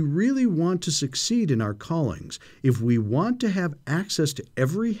 If we really want to succeed in our callings, if we want to have access to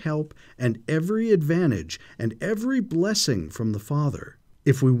every help and every advantage and every blessing from the Father,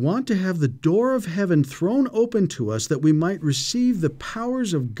 if we want to have the door of heaven thrown open to us that we might receive the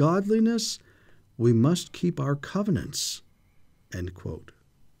powers of godliness, we must keep our covenants." End quote.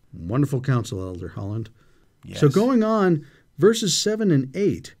 Wonderful counsel, Elder Holland. Yes. So going on, verses 7 and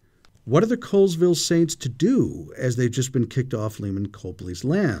 8, what are the Colesville Saints to do as they've just been kicked off Lehman Copley's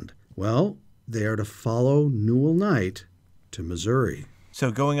land? Well, they are to follow Newell Knight to Missouri.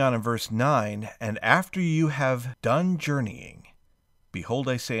 So going on in verse 9, "And after you have done journeying, behold,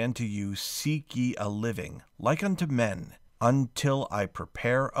 I say unto you, seek ye a living, like unto men, until I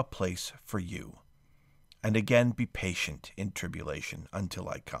prepare a place for you. And again be patient in tribulation until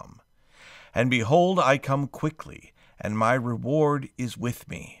I come. And behold, I come quickly, and my reward is with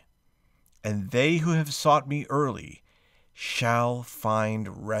me. And they who have sought me early shall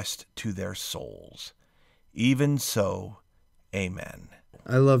find rest to their souls. Even so, amen."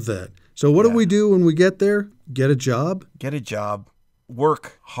 I love that. So what do we do when we get there? Get a job? Get a job,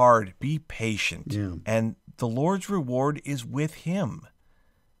 work hard, be patient, Yeah. and the Lord's reward is with Him.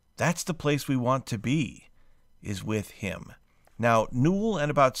 That's the place we want to be, is with Him. Now, Newell and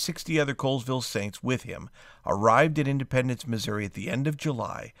about 60 other Colesville Saints with him arrived at Independence, Missouri at the end of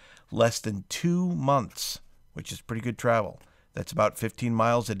July, less than 2 months, which is pretty good travel. That's about 15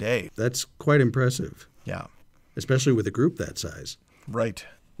 miles a day. That's quite impressive, Yeah, especially with a group that size. right.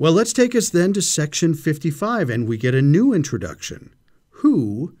 Well, let's take us then to section 55, and we get a new introduction.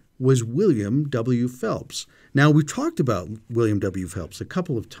 Who was William W. Phelps? Now, we've talked about William W. Phelps a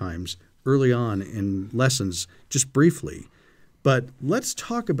couple of times early on in lessons, just briefly. But let's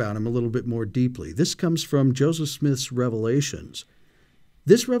talk about him a little bit more deeply. This comes from Joseph Smith's Revelations.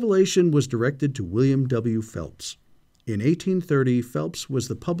 This revelation was directed to William W. Phelps. In 1830, Phelps was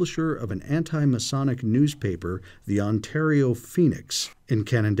the publisher of an anti-Masonic newspaper, the Ontario Phoenix, in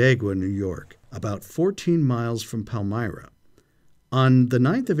Canandaigua, New York, about 14 miles from Palmyra. On the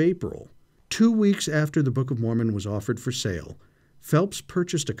 9th of April, 2 weeks after the Book of Mormon was offered for sale, Phelps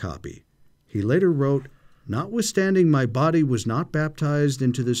purchased a copy. He later wrote, "Notwithstanding my body was not baptized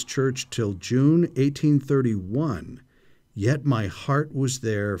into this church till June 1831, yet my heart was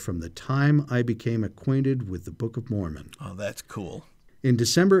there from the time I became acquainted with the Book of Mormon." Oh, that's cool. In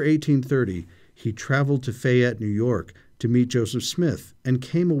December 1830, he traveled to Fayette, New York, to meet Joseph Smith, and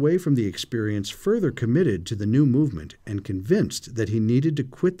came away from the experience further committed to the new movement and convinced that he needed to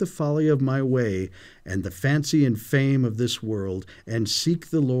quit the folly of my way and the fancy and fame of this world and seek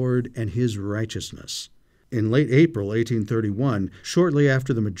the Lord and His righteousness. In late April 1831, shortly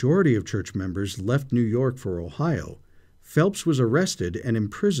after the majority of church members left New York for Ohio, Phelps was arrested and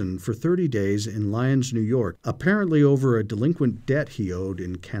imprisoned for 30 days in Lyons, New York, apparently over a delinquent debt he owed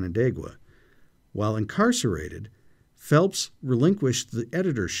in Canandaigua. While incarcerated, Phelps relinquished the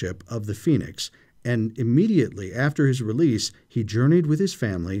editorship of the Phoenix, and immediately after his release, he journeyed with his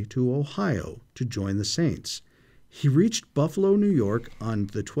family to Ohio to join the Saints. He reached Buffalo, New York on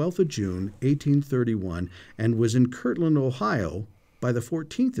the 12th of June, 1831, and was in Kirtland, Ohio by the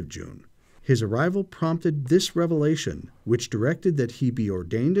 14th of June. His arrival prompted this revelation, which directed that he be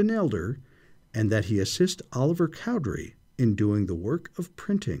ordained an elder and that he assist Oliver Cowdery in doing the work of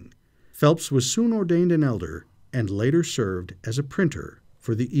printing. Phelps was soon ordained an elder and later served as a printer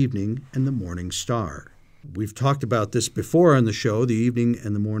for the Evening and the Morning Star. We've talked about this before on the show. The Evening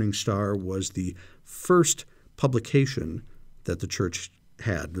and the Morning Star was the first publication that the church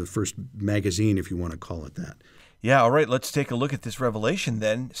had, the first magazine, if you want to call it that. Yeah, all right, let's take a look at this revelation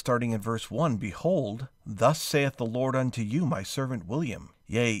then, starting in verse 1. "Behold, thus saith the Lord unto you, my servant William,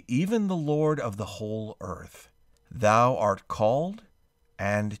 yea, even the Lord of the whole earth. Thou art called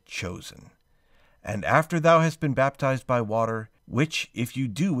and chosen. And after thou hast been baptized by water, which if you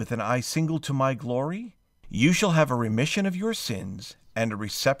do with an eye single to my glory, you shall have a remission of your sins and a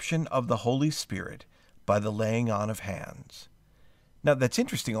reception of the Holy Spirit by the laying on of hands. Now that's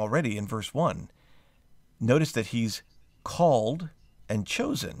interesting already in verse 1. Notice that he's called and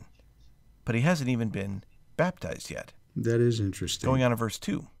chosen, but he hasn't even been baptized yet. That is interesting. Going on to verse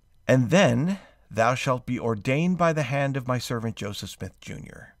 2. And then thou shalt be ordained by the hand of my servant Joseph Smith,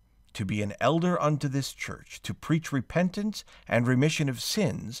 Jr., to be an elder unto this church, to preach repentance and remission of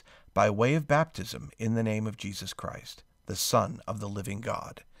sins by way of baptism in the name of Jesus Christ, the Son of the living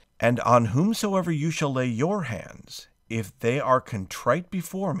God. And on whomsoever you shall lay your hands, if they are contrite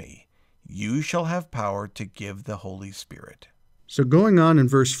before me, you shall have power to give the Holy Spirit. So going on in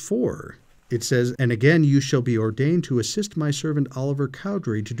verse 4, it says, And again you shall be ordained to assist my servant Oliver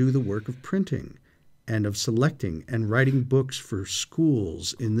Cowdery to do the work of printing, and of selecting and writing books for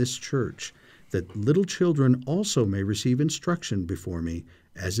schools in this church, that little children also may receive instruction before me,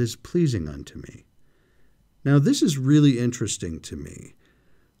 as is pleasing unto me. Now this is really interesting to me.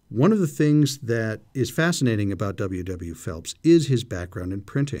 One of the things that is fascinating about W. W. Phelps is his background in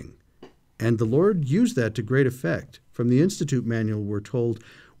printing. And the Lord used that to great effect. From the Institute Manual, we're told,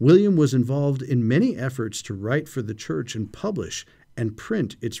 William was involved in many efforts to write for the church and publish and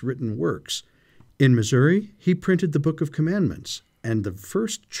print its written works. In Missouri, he printed the Book of Commandments and the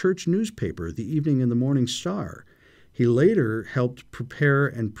first church newspaper, the Evening and the Morning Star. He later helped prepare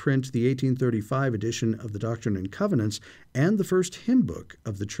and print the 1835 edition of the Doctrine and Covenants and the first hymn book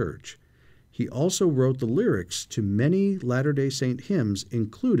of the church. He also wrote the lyrics to many Latter-day Saint hymns,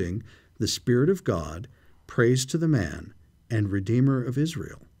 including The Spirit of God, Praise to the Man, and Redeemer of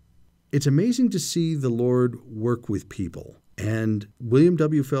Israel. It's amazing to see the Lord work with people, and William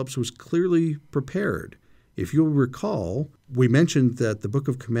W. Phelps was clearly prepared. If you'll recall, we mentioned that the Book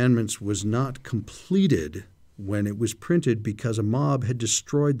of Commandments was not completed when it was printed because a mob had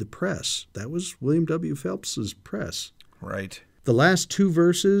destroyed the press. That was William W. Phelps's press. Right. The last two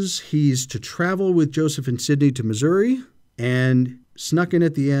verses, he's to travel with Joseph and Sidney to Missouri, and snuck in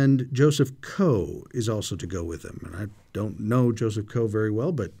at the end, Joseph Coe is also to go with him. And I don't know Joseph Coe very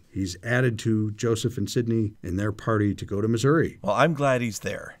well, but he's added to Joseph and Sidney in their party to go to Missouri. Well, I'm glad he's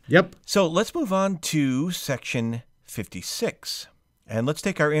there. Yep. So let's move on to section 56. And let's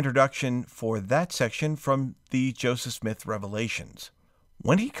take our introduction for that section from the Joseph Smith Revelations.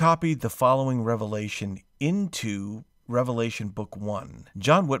 When he copied the following revelation into Revelation Book 1,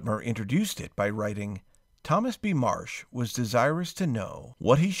 John Whitmer introduced it by writing, Thomas B. Marsh was desirous to know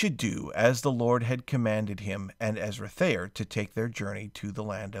what he should do as the Lord had commanded him and Ezra Thayer to take their journey to the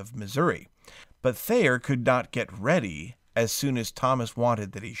land of Missouri. But Thayer could not get ready as soon as Thomas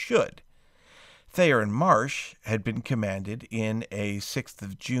wanted that he should. Thayer and Marsh had been commanded in a 6th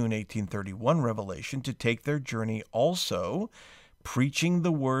of June 1831 revelation to take their journey also, preaching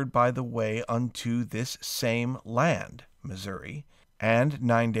the word by the way unto this same land, Missouri. And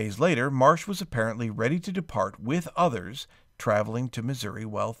 9 days later, Marsh was apparently ready to depart with others traveling to Missouri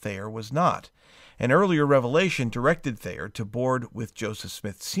while Thayer was not. An earlier revelation directed Thayer to board with Joseph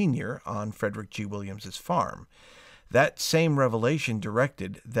Smith Sr. on Frederick G. Williams's farm. That same revelation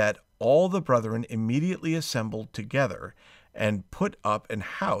directed that all the brethren immediately assembled together and put up an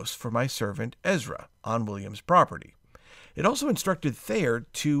house for my servant Ezra on William's property. It also instructed Thayer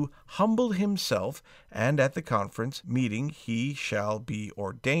to humble himself, and at the conference meeting he shall be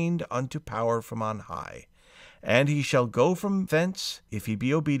ordained unto power from on high. And he shall go from thence, if he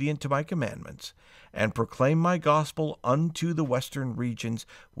be obedient to my commandments, and proclaim my gospel unto the western regions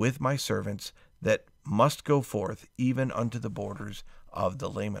with my servants that must go forth even unto the borders of the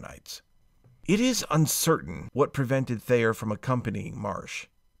Lamanites. It is uncertain what prevented Thayer from accompanying Marsh,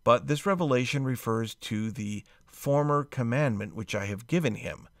 but this revelation refers to the former commandment which I have given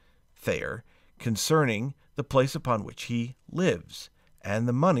him, Thayer, concerning the place upon which he lives, and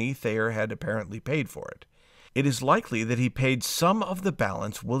the money Thayer had apparently paid for it. It is likely that he paid some of the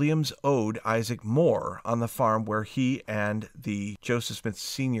balance Williams owed Isaac Moore on the farm where he and the Joseph Smith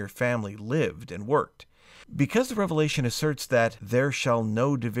Sr. family lived and worked. Because the revelation asserts that there shall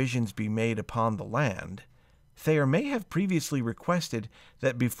no divisions be made upon the land, Thayer may have previously requested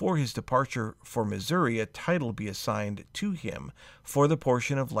that before his departure for Missouri a title be assigned to him for the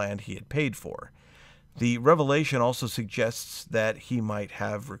portion of land he had paid for. The revelation also suggests that he might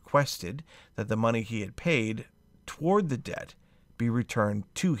have requested that the money he had paid toward the debt be returned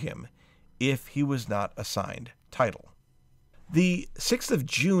to him if he was not assigned title. The 6th of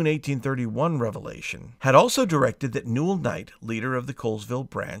June 1831 revelation had also directed that Newell Knight, leader of the Colesville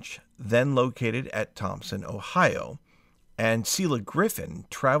branch, then located at Thompson, Ohio, and Selah Griffin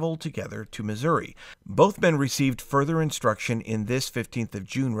traveled together to Missouri. Both men received further instruction in this 15th of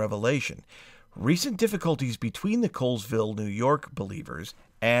June revelation. Recent difficulties between the Colesville, New York believers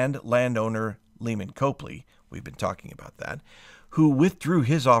and landowner Lehman Copley, we've been talking about that, who withdrew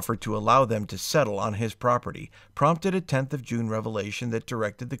his offer to allow them to settle on his property, prompted a 10th of June revelation that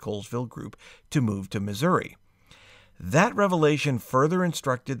directed the Colesville group to move to Missouri. That revelation further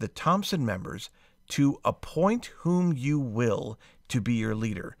instructed the Thompson members to appoint whom you will to be your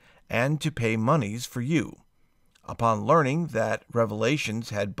leader, and to pay monies for you. Upon learning that revelations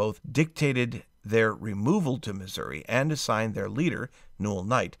had both dictated their removal to Missouri and assigned their leader, Newell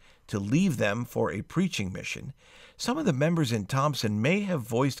Knight, to leave them for a preaching mission, some of the members in Thompson may have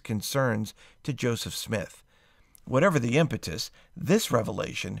voiced concerns to Joseph Smith. Whatever the impetus, this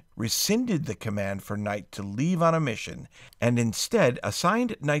revelation rescinded the command for Knight to leave on a mission and instead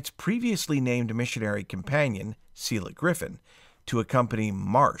assigned Knight's previously named missionary companion, Selah Griffin, to accompany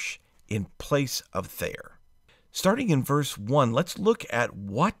Marsh in place of Thayer. Starting in verse 1, let's look at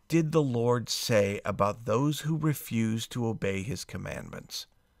what did the Lord say about those who refuse to obey his commandments.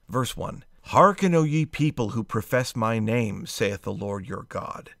 Verse 1, Hearken, O ye people who profess my name, saith the Lord your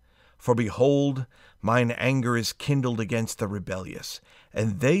God. For behold, mine anger is kindled against the rebellious,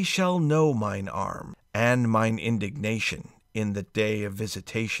 and they shall know mine arm, and mine indignation in the day of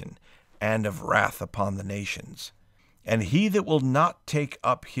visitation, and of wrath upon the nations. And he that will not take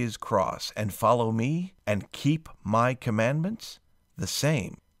up his cross, and follow me, and keep my commandments, the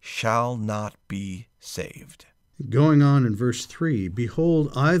same shall not be saved. Going on in verse 3,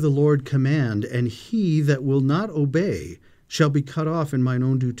 Behold, I the Lord command, and he that will not obey shall be cut off in mine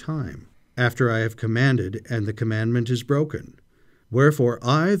own due time, after I have commanded, and the commandment is broken. Wherefore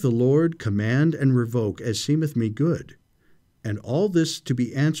I, the Lord, command and revoke as seemeth me good, and all this to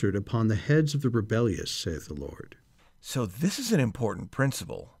be answered upon the heads of the rebellious, saith the Lord. So this is an important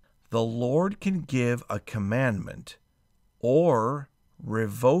principle. The Lord can give a commandment or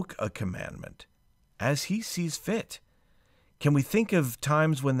revoke a commandment as he sees fit. Can we think of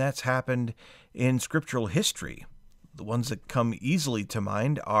times when that's happened in scriptural history? The ones that come easily to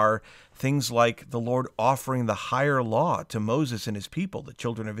mind are things like the Lord offering the higher law to Moses and his people. The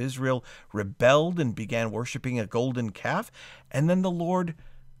children of Israel rebelled and began worshiping a golden calf, and then the Lord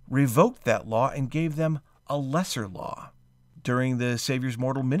revoked that law and gave them a lesser law. During the Savior's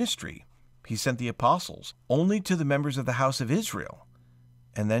mortal ministry, he sent the apostles only to the members of the house of Israel.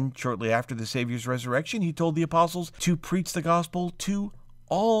 And then shortly after the Savior's resurrection, he told the apostles to preach the gospel to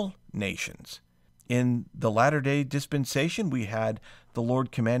all nations. In the latter-day dispensation, we had the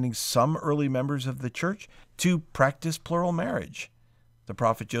Lord commanding some early members of the church to practice plural marriage. The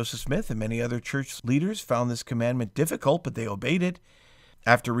prophet Joseph Smith and many other church leaders found this commandment difficult, but they obeyed it.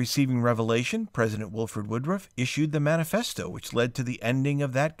 After receiving revelation, President Wilford Woodruff issued the manifesto, which led to the ending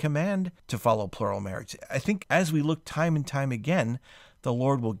of that command to follow plural marriage. I think as we look time and time again, the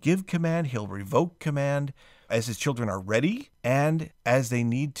Lord will give command, he'll revoke command as his children are ready and as they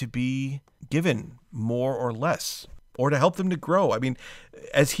need to be given more or less, or to help them to grow. I mean,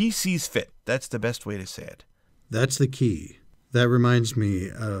 as he sees fit. That's the best way to say it. That's the key. That reminds me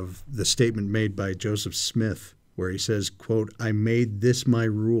of the statement made by Joseph Smith, where he says, quote, I made this my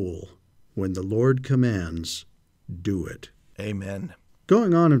rule. When the Lord commands, do it. Amen.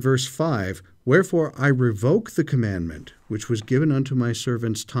 Going on in verse 5, Wherefore I revoke the commandment which was given unto my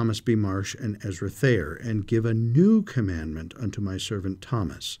servants Thomas B. Marsh and Ezra Thayer, and give a new commandment unto my servant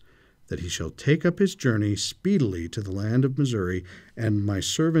Thomas, that he shall take up his journey speedily to the land of Missouri, and my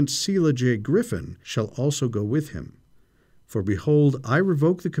servant Selah J. Griffin shall also go with him. For behold, I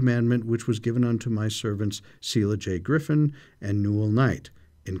revoke the commandment which was given unto my servants Selah J. Griffin and Newell Knight,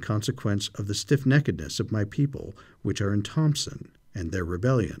 in consequence of the stiff-neckedness of my people, which are in Thompson, and their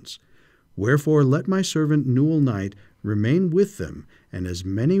rebellions. Wherefore let my servant Newell Knight remain with them, and as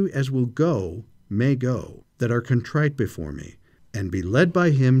many as will go may go, that are contrite before me, and be led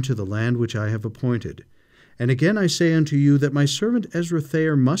by him to the land which I have appointed. And again I say unto you that my servant Ezra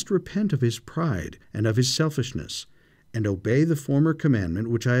Thayer must repent of his pride and of his selfishness, and obey the former commandment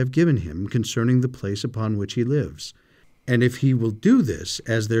which I have given him concerning the place upon which he lives. And if he will do this,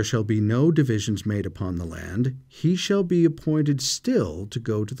 as there shall be no divisions made upon the land, he shall be appointed still to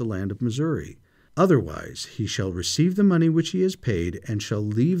go to the land of Missouri. Otherwise he shall receive the money which he has paid, and shall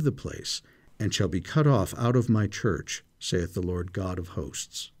leave the place, and shall be cut off out of my church, saith the Lord God of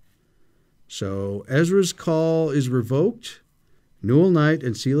hosts. So Ezra's call is revoked. Newell Knight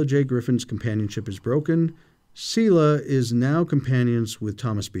and Selah J. Griffin's companionship is broken. Selah is now companions with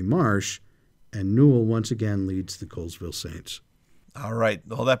Thomas B. Marsh, and Newell once again leads the Colesville Saints. All right.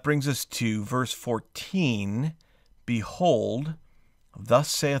 Well, that brings us to verse 14. Behold, thus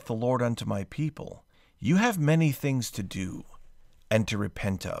saith the Lord unto my people, you have many things to do, and to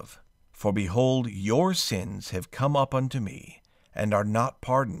repent of. For behold, your sins have come up unto me, and are not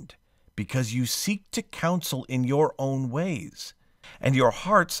pardoned, because you seek to counsel in your own ways, and your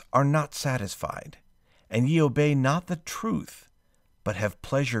hearts are not satisfied, and ye obey not the truth, but have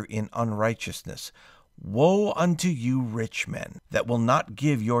pleasure in unrighteousness. Woe unto you, rich men, that will not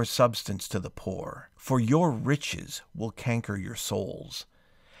give your substance to the poor, for your riches will canker your souls.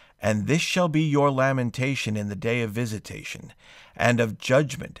 And this shall be your lamentation in the day of visitation, and of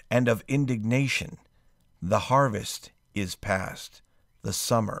judgment, and of indignation. The harvest is past, the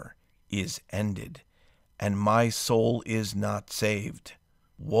summer is ended, and my soul is not saved.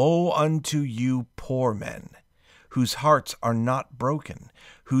 Woe unto you, poor men, whose hearts are not broken,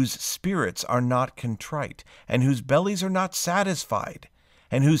 whose spirits are not contrite, and whose bellies are not satisfied,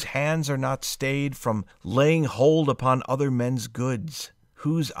 and whose hands are not stayed from laying hold upon other men's goods,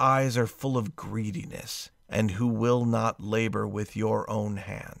 whose eyes are full of greediness, and who will not labor with your own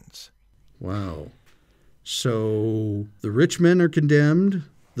hands. Wow. So the rich men are condemned,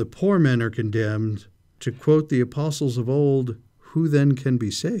 the poor men are condemned. To quote the apostles of old, who then can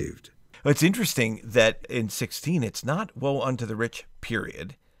be saved? It's interesting that in 16, it's not woe unto the rich,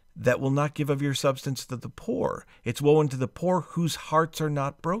 period, that will not give of your substance to the poor. It's woe unto the poor whose hearts are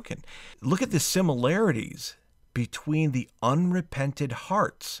not broken. Look at the similarities between the unrepented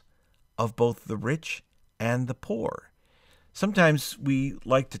hearts of both the rich and the poor. Sometimes we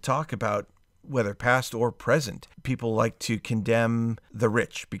like to talk about, whether past or present, people like to condemn the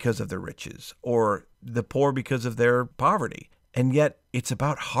rich because of their riches, or the poor because of their poverty. And yet it's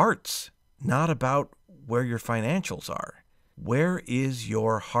about hearts, not about where your financials are. Where is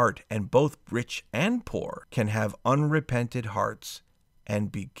your heart? And both rich and poor can have unrepented hearts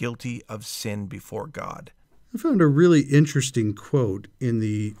and be guilty of sin before God. I found a really interesting quote in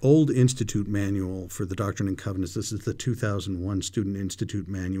the Old Institute Manual for the Doctrine and Covenants. This is the 2001 Student Institute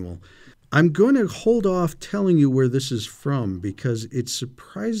Manual. I'm going to hold off telling you where this is from because it's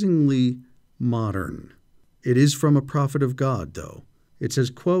surprisingly modern. It is from a prophet of God, though. It says,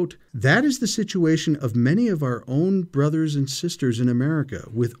 quote, "That is the situation of many of our own brothers and sisters in America,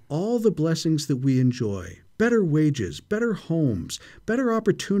 with all the blessings that we enjoy. Better wages, better homes, better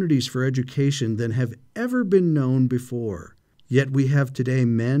opportunities for education than have ever been known before. Yet we have today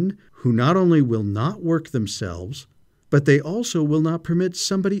men who not only will not work themselves, but they also will not permit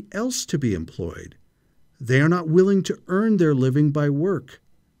somebody else to be employed. They are not willing to earn their living by work,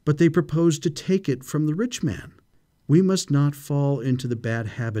 but they propose to take it from the rich man. We must not fall into the bad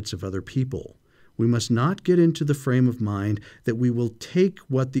habits of other people. We must not get into the frame of mind that we will take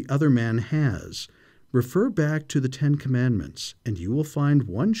what the other man has. Refer back to the 10 Commandments, and you will find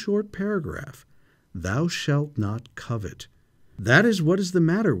one short paragraph. Thou shalt not covet. That is what is the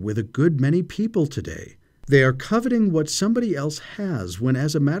matter with a good many people today. They are coveting what somebody else has, when,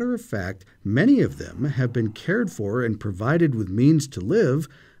 as a matter of fact, many of them have been cared for and provided with means to live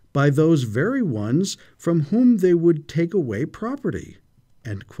by those very ones from whom they would take away property."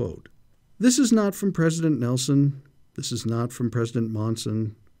 End quote. This is not from President Nelson. This is not from President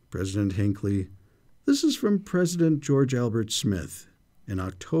Monson, President Hinckley. This is from President George Albert Smith in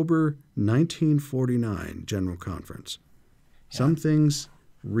October 1949 General Conference. Some things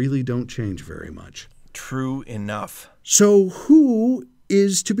really don't change very much. True enough. So who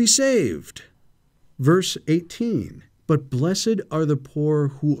is to be saved? Verse 18, "But blessed are the poor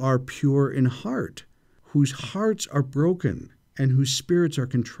who are pure in heart, whose hearts are broken, and whose spirits are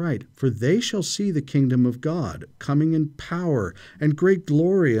contrite, for they shall see the kingdom of God, coming in power and great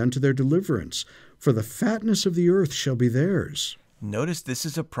glory unto their deliverance. For the fatness of the earth shall be theirs." Notice this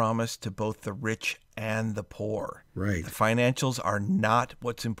is a promise to both the rich and the poor. Right. The financials are not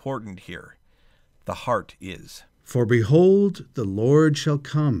what's important here. The heart is. "For behold, the Lord shall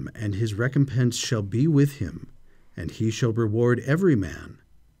come, and his recompense shall be with him, and he shall reward every man,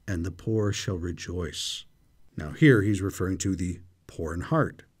 and the poor shall rejoice." Now here he's referring to the poor in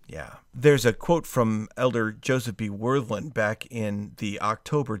heart. Yeah. There's a quote from Elder Joseph B. Worthland back in the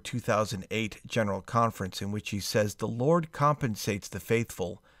October 2008 General Conference in which he says, "The Lord compensates the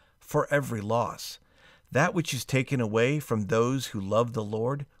faithful for every loss. That which is taken away from those who love the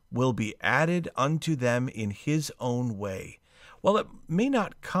Lord will be added unto them in his own way. While it may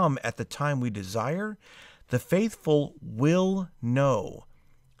not come at the time we desire, the faithful will know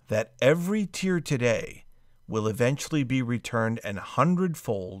that every tear today will eventually be returned an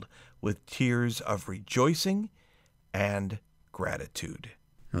 100-fold with tears of rejoicing and gratitude."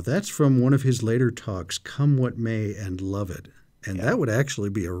 Now that's from one of his later talks, "Come What May and Love It." And Yeah. that would actually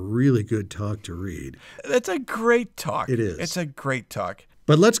be a really good talk to read. That's a great talk. It is. It's a great talk.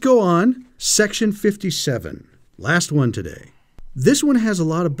 But let's go on. Section 57. Last one today. This one has a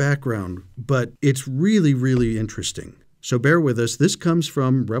lot of background, but it's really, really interesting. So bear with us. This comes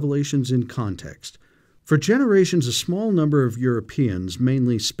from Revelations in Context. For generations, a small number of Europeans,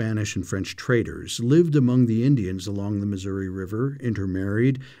 mainly Spanish and French traders, lived among the Indians along the Missouri River,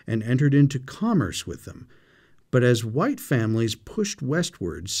 intermarried, and entered into commerce with them. But as white families pushed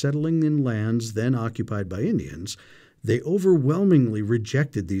westward, settling in lands then occupied by Indians, they overwhelmingly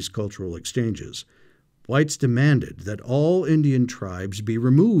rejected these cultural exchanges. Whites demanded that all Indian tribes be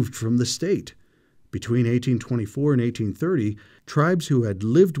removed from the state. Between 1824 and 1830, tribes who had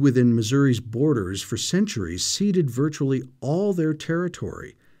lived within Missouri's borders for centuries ceded virtually all their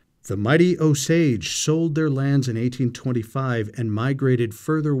territory. The mighty Osage sold their lands in 1825 and migrated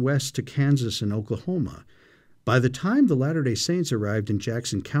further west to Kansas and Oklahoma. By the time the Latter-day Saints arrived in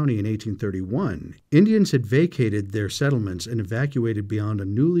Jackson County in 1831, Indians had vacated their settlements and evacuated beyond a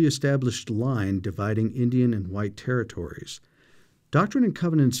newly established line dividing Indian and white territories. Doctrine and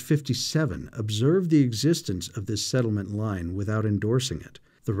Covenants 57 observed the existence of this settlement line without endorsing it.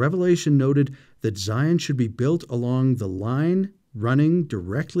 The revelation noted that Zion should be built along the line running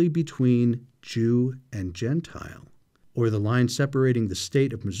directly between Jew and Gentile, or the line separating the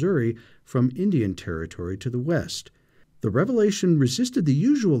state of Missouri from Indian territory to the west. The revelation resisted the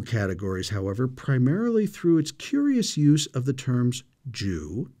usual categories, however, primarily through its curious use of the terms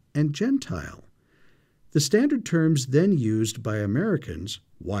Jew and Gentile. The standard terms then used by Americans,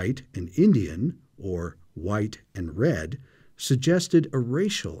 white and Indian, or white and red, suggested a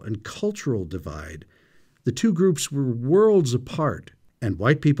racial and cultural divide. The two groups were worlds apart, and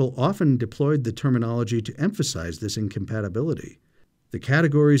white people often deployed the terminology to emphasize this incompatibility. The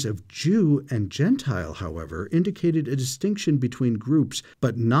categories of Jew and Gentile, however, indicated a distinction between groups,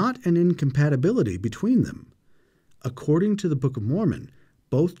 but not an incompatibility between them. According to the Book of Mormon,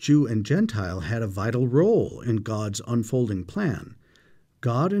 both Jew and Gentile had a vital role in God's unfolding plan.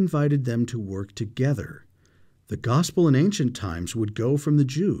 God invited them to work together. The gospel in ancient times would go from the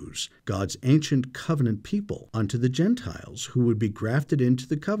Jews, God's ancient covenant people, onto the Gentiles, who would be grafted into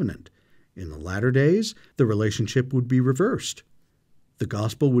the covenant. In the latter days, the relationship would be reversed. The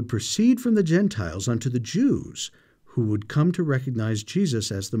gospel would proceed from the Gentiles unto the Jews, who would come to recognize Jesus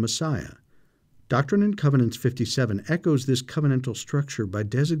as the Messiah. Doctrine and Covenants 57 echoes this covenantal structure by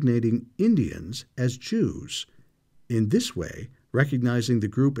designating Indians as Jews. In this way, recognizing the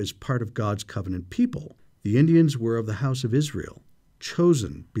group as part of God's covenant people, the Indians were of the house of Israel,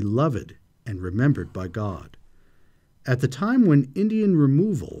 chosen, beloved, and remembered by God. At the time when Indian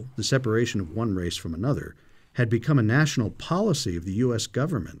removal, the separation of one race from another, had become a national policy of the U.S.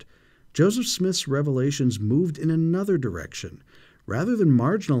 government, Joseph Smith's revelations moved in another direction. Rather than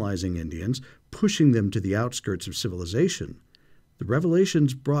marginalizing Indians, pushing them to the outskirts of civilization, the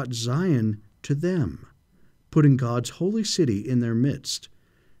revelations brought Zion to them, putting God's holy city in their midst.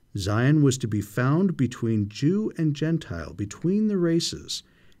 Zion was to be found between Jew and Gentile, between the races.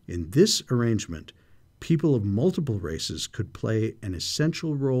 In this arrangement, people of multiple races could play an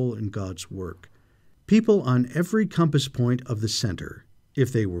essential role in God's work. People on every compass point of the center,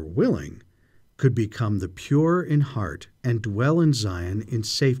 if they were willing, could become the pure in heart and dwell in Zion in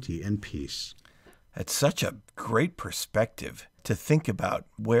safety and peace. That's such a great perspective to think about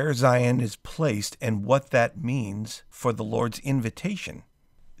where Zion is placed and what that means for the Lord's invitation.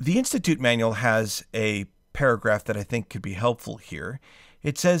 The Institute Manual has a paragraph that I think could be helpful here.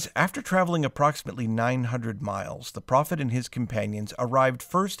 It says, after traveling approximately 900 miles, the prophet and his companions arrived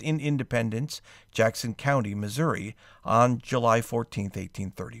first in Independence, Jackson County, Missouri, on July 14,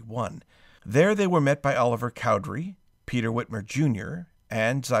 1831. There they were met by Oliver Cowdery, Peter Whitmer, Jr.,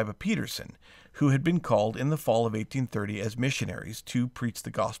 and Ziba Peterson, who had been called in the fall of 1830 as missionaries to preach the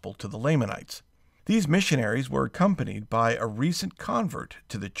gospel to the Lamanites. These missionaries were accompanied by a recent convert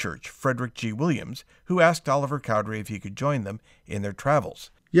to the church, Frederick G. Williams, who asked Oliver Cowdery if he could join them in their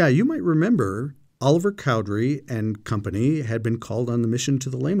travels. Yeah, you might remember Oliver Cowdery and company had been called on the mission to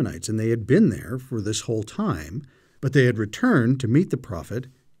the Lamanites, and they had been there for this whole time, but they had returned to meet the prophet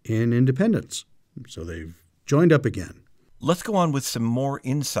in Independence. So they've joined up again. Let's go on with some more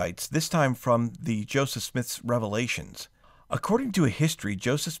insights, this time from the Joseph Smith's Revelations. According to a history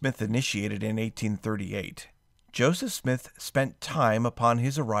Joseph Smith initiated in 1838, Joseph Smith spent time upon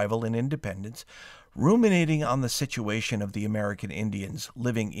his arrival in Independence ruminating on the situation of the American Indians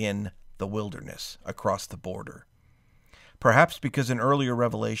living in the wilderness across the border. Perhaps because an earlier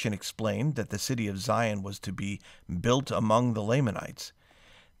revelation explained that the city of Zion was to be built among the Lamanites,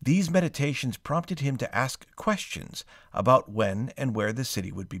 These meditations prompted him to ask questions about when and where the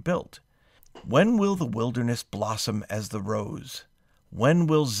city would be built. When will the wilderness blossom as the rose? When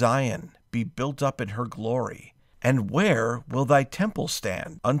will Zion be built up in her glory? And where will thy temple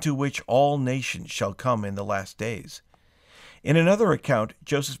stand, unto which all nations shall come in the last days? In another account,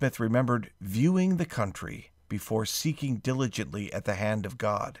 Joseph Smith remembered viewing the country before seeking diligently at the hand of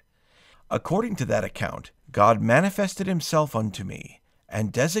God. According to that account, God manifested himself unto me,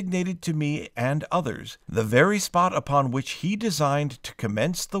 and designated to me and others the very spot upon which he designed to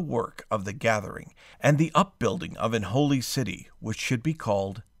commence the work of the gathering and the upbuilding of an holy city, which should be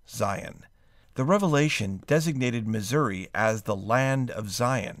called Zion. The revelation designated Missouri as the land of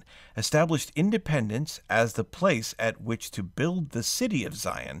Zion, established Independence as the place at which to build the city of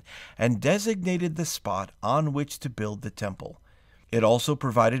Zion, and designated the spot on which to build the temple. It also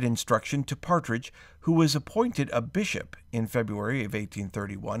provided instruction to Partridge, who was appointed a bishop in February of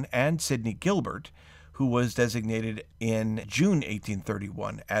 1831, and Sidney Gilbert, who was designated in June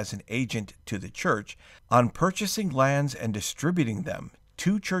 1831 as an agent to the church, on purchasing lands and distributing them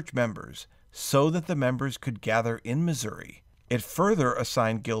to church members so that the members could gather in Missouri. It further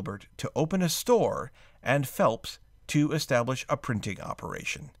assigned Gilbert to open a store and Phelps to establish a printing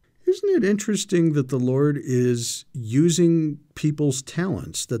operation. Isn't it interesting that the Lord is using people's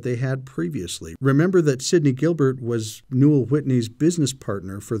talents that they had previously? Remember that Sidney Gilbert was Newell Whitney's business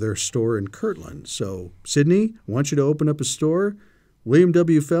partner for their store in Kirtland. So, Sidney, I want you to open up a store. William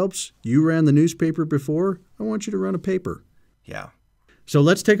W. Phelps, you ran the newspaper before. I want you to run a paper. Yeah. So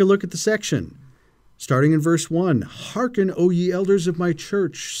let's take a look at the section. Starting in verse 1, Hearken, O ye elders of my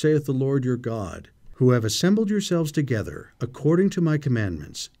church, saith the Lord your God, who have assembled yourselves together, according to my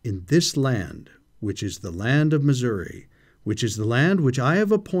commandments, in this land, which is the land of Missouri, which is the land which I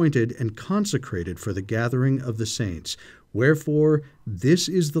have appointed and consecrated for the gathering of the saints. Wherefore, this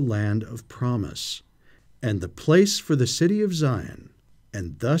is the land of promise, and the place for the city of Zion.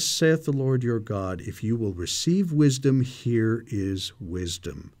 And thus saith the Lord your God, if you will receive wisdom, here is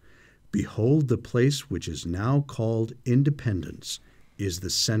wisdom. Behold, the place which is now called Independence is the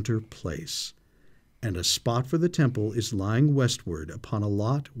center place. And a spot for the temple is lying westward upon a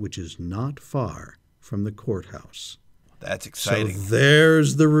lot which is not far from the courthouse. That's exciting. So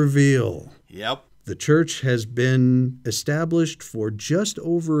there's the reveal. Yep. The church has been established for just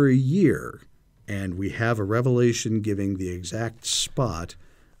over a year, and we have a revelation giving the exact spot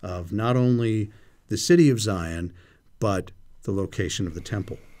of not only the city of Zion, but the location of the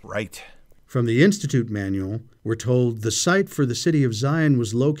temple. Right. From the Institute Manual, we're told the site for the city of Zion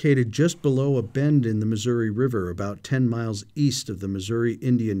was located just below a bend in the Missouri River, about 10 miles east of the Missouri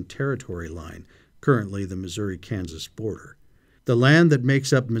Indian Territory line, currently the Missouri-Kansas border. The land that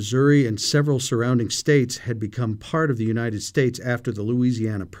makes up Missouri and several surrounding states had become part of the United States after the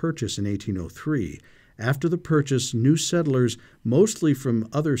Louisiana Purchase in 1803. After the purchase, new settlers, mostly from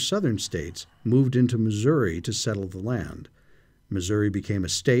other southern states, moved into Missouri to settle the land. Missouri became a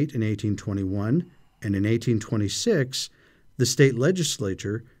state in 1821, and in 1826, the state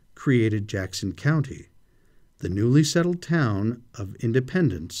legislature created Jackson County. The newly settled town of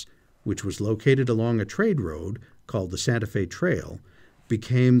Independence, which was located along a trade road called the Santa Fe Trail,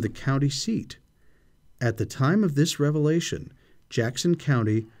 became the county seat. At the time of this revelation, Jackson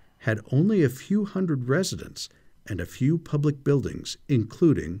County had only a few hundred residents and a few public buildings,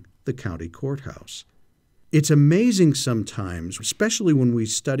 including the county courthouse. It's amazing sometimes, especially when we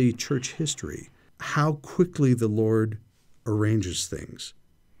study church history, how quickly the Lord arranges things,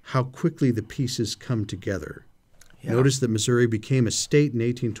 how quickly the pieces come together. Yeah. Notice that Missouri became a state in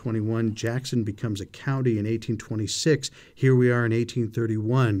 1821. Jackson becomes a county in 1826. Here we are in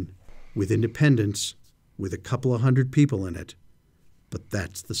 1831 with Independence, with a couple of hundred people in it. But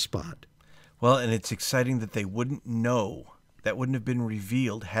that's the spot. Well, and it's exciting that they wouldn't know. That wouldn't have been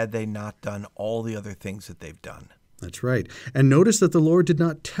revealed had they not done all the other things that they've done. That's right. And notice that the Lord did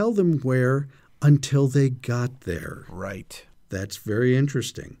not tell them where until they got there. Right. That's very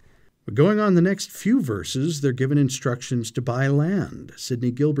interesting. But going on the next few verses, they're given instructions to buy land.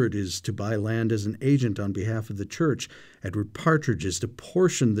 Sidney Gilbert is to buy land as an agent on behalf of the church. Edward Partridge is to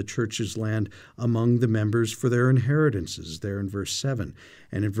portion the church's land among the members for their inheritances, there in verse 7.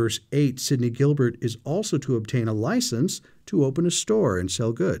 And in verse 8, Sidney Gilbert is also to obtain a license to open a store and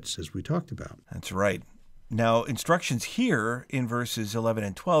sell goods, as we talked about. That's right. Now, instructions here in verses 11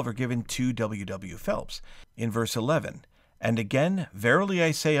 and 12 are given to W. Phelps. In verse 11, and again, verily I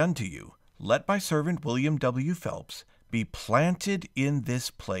say unto you, let my servant William W. Phelps be planted in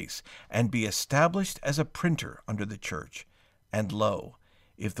this place, and be established as a printer under the church. And lo,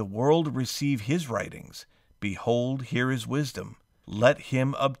 if the world receive his writings, behold, here is wisdom. let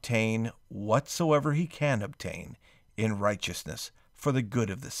him obtain whatsoever he can obtain in righteousness for the good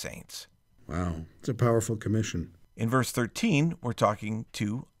of the saints. Wow, it's a powerful commission. In verse 13, we're talking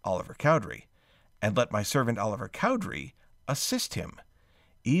to Oliver Cowdery. And let my servant Oliver Cowdery assist him,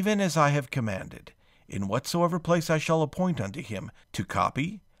 even as I have commanded, in whatsoever place I shall appoint unto him, to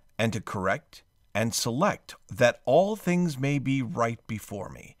copy and to correct and select, that all things may be right before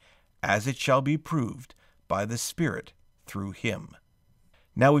me, as it shall be proved by the Spirit through him.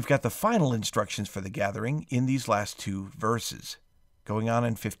 Now we've got the final instructions for the gathering in these last two verses, going on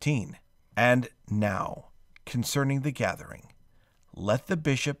in 15. And now, concerning the gathering, let the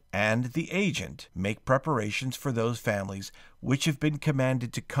bishop and the agent make preparations for those families which have been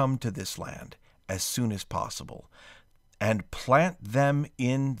commanded to come to this land as soon as possible, and plant them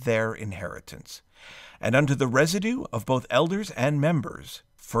in their inheritance. And unto the residue of both elders and members,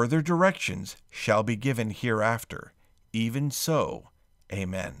 further directions shall be given hereafter. Even so,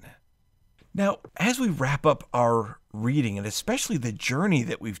 amen. Now, as we wrap up our reading, and especially the journey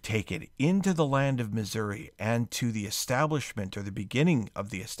that we've taken into the land of Missouri and to the establishment or the beginning of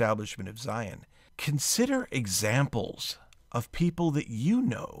the establishment of Zion, consider examples of people that you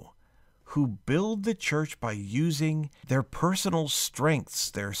know who build the church by using their personal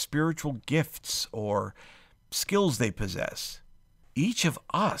strengths, their spiritual gifts, or skills they possess. Each of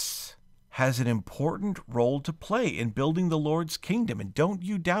us has an important role to play in building the Lord's kingdom, and don't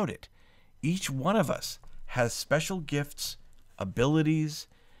you doubt it. Each one of us has special gifts, abilities,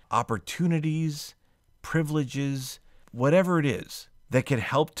 opportunities, privileges, whatever it is that can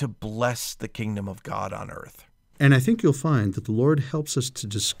help to bless the kingdom of God on earth. And I think you'll find that the Lord helps us to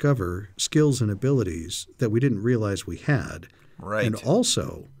discover skills and abilities that we didn't realize we had. Right. And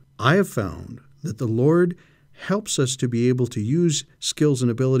also, I have found that the Lord helps us to be able to use skills and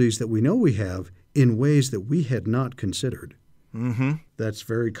abilities that we know we have in ways that we had not considered. Mm-hmm. That's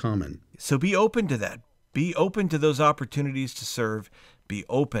very common. So be open to that. Be open to those opportunities to serve. Be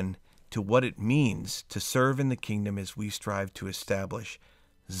open to what it means to serve in the kingdom as we strive to establish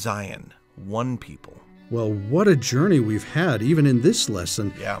Zion, one people. Well, what a journey we've had, even in this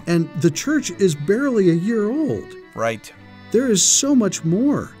lesson. Yeah. And the church is barely a year old. Right. There is so much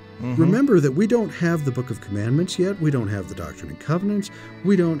more. Mm-hmm. Remember that we don't have the Book of Commandments yet. We don't have the Doctrine and Covenants.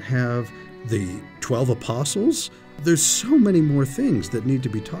 We don't have the 12 Apostles. There's so many more things that need to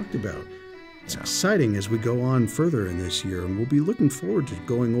be talked about. It's exciting as we go on further in this year, and we'll be looking forward to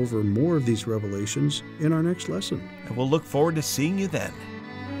going over more of these revelations in our next lesson. And we'll look forward to seeing you then.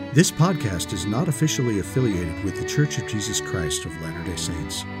 This podcast is not officially affiliated with the Church of Jesus Christ of Latter-day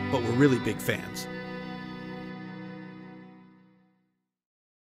Saints. But we're really big fans.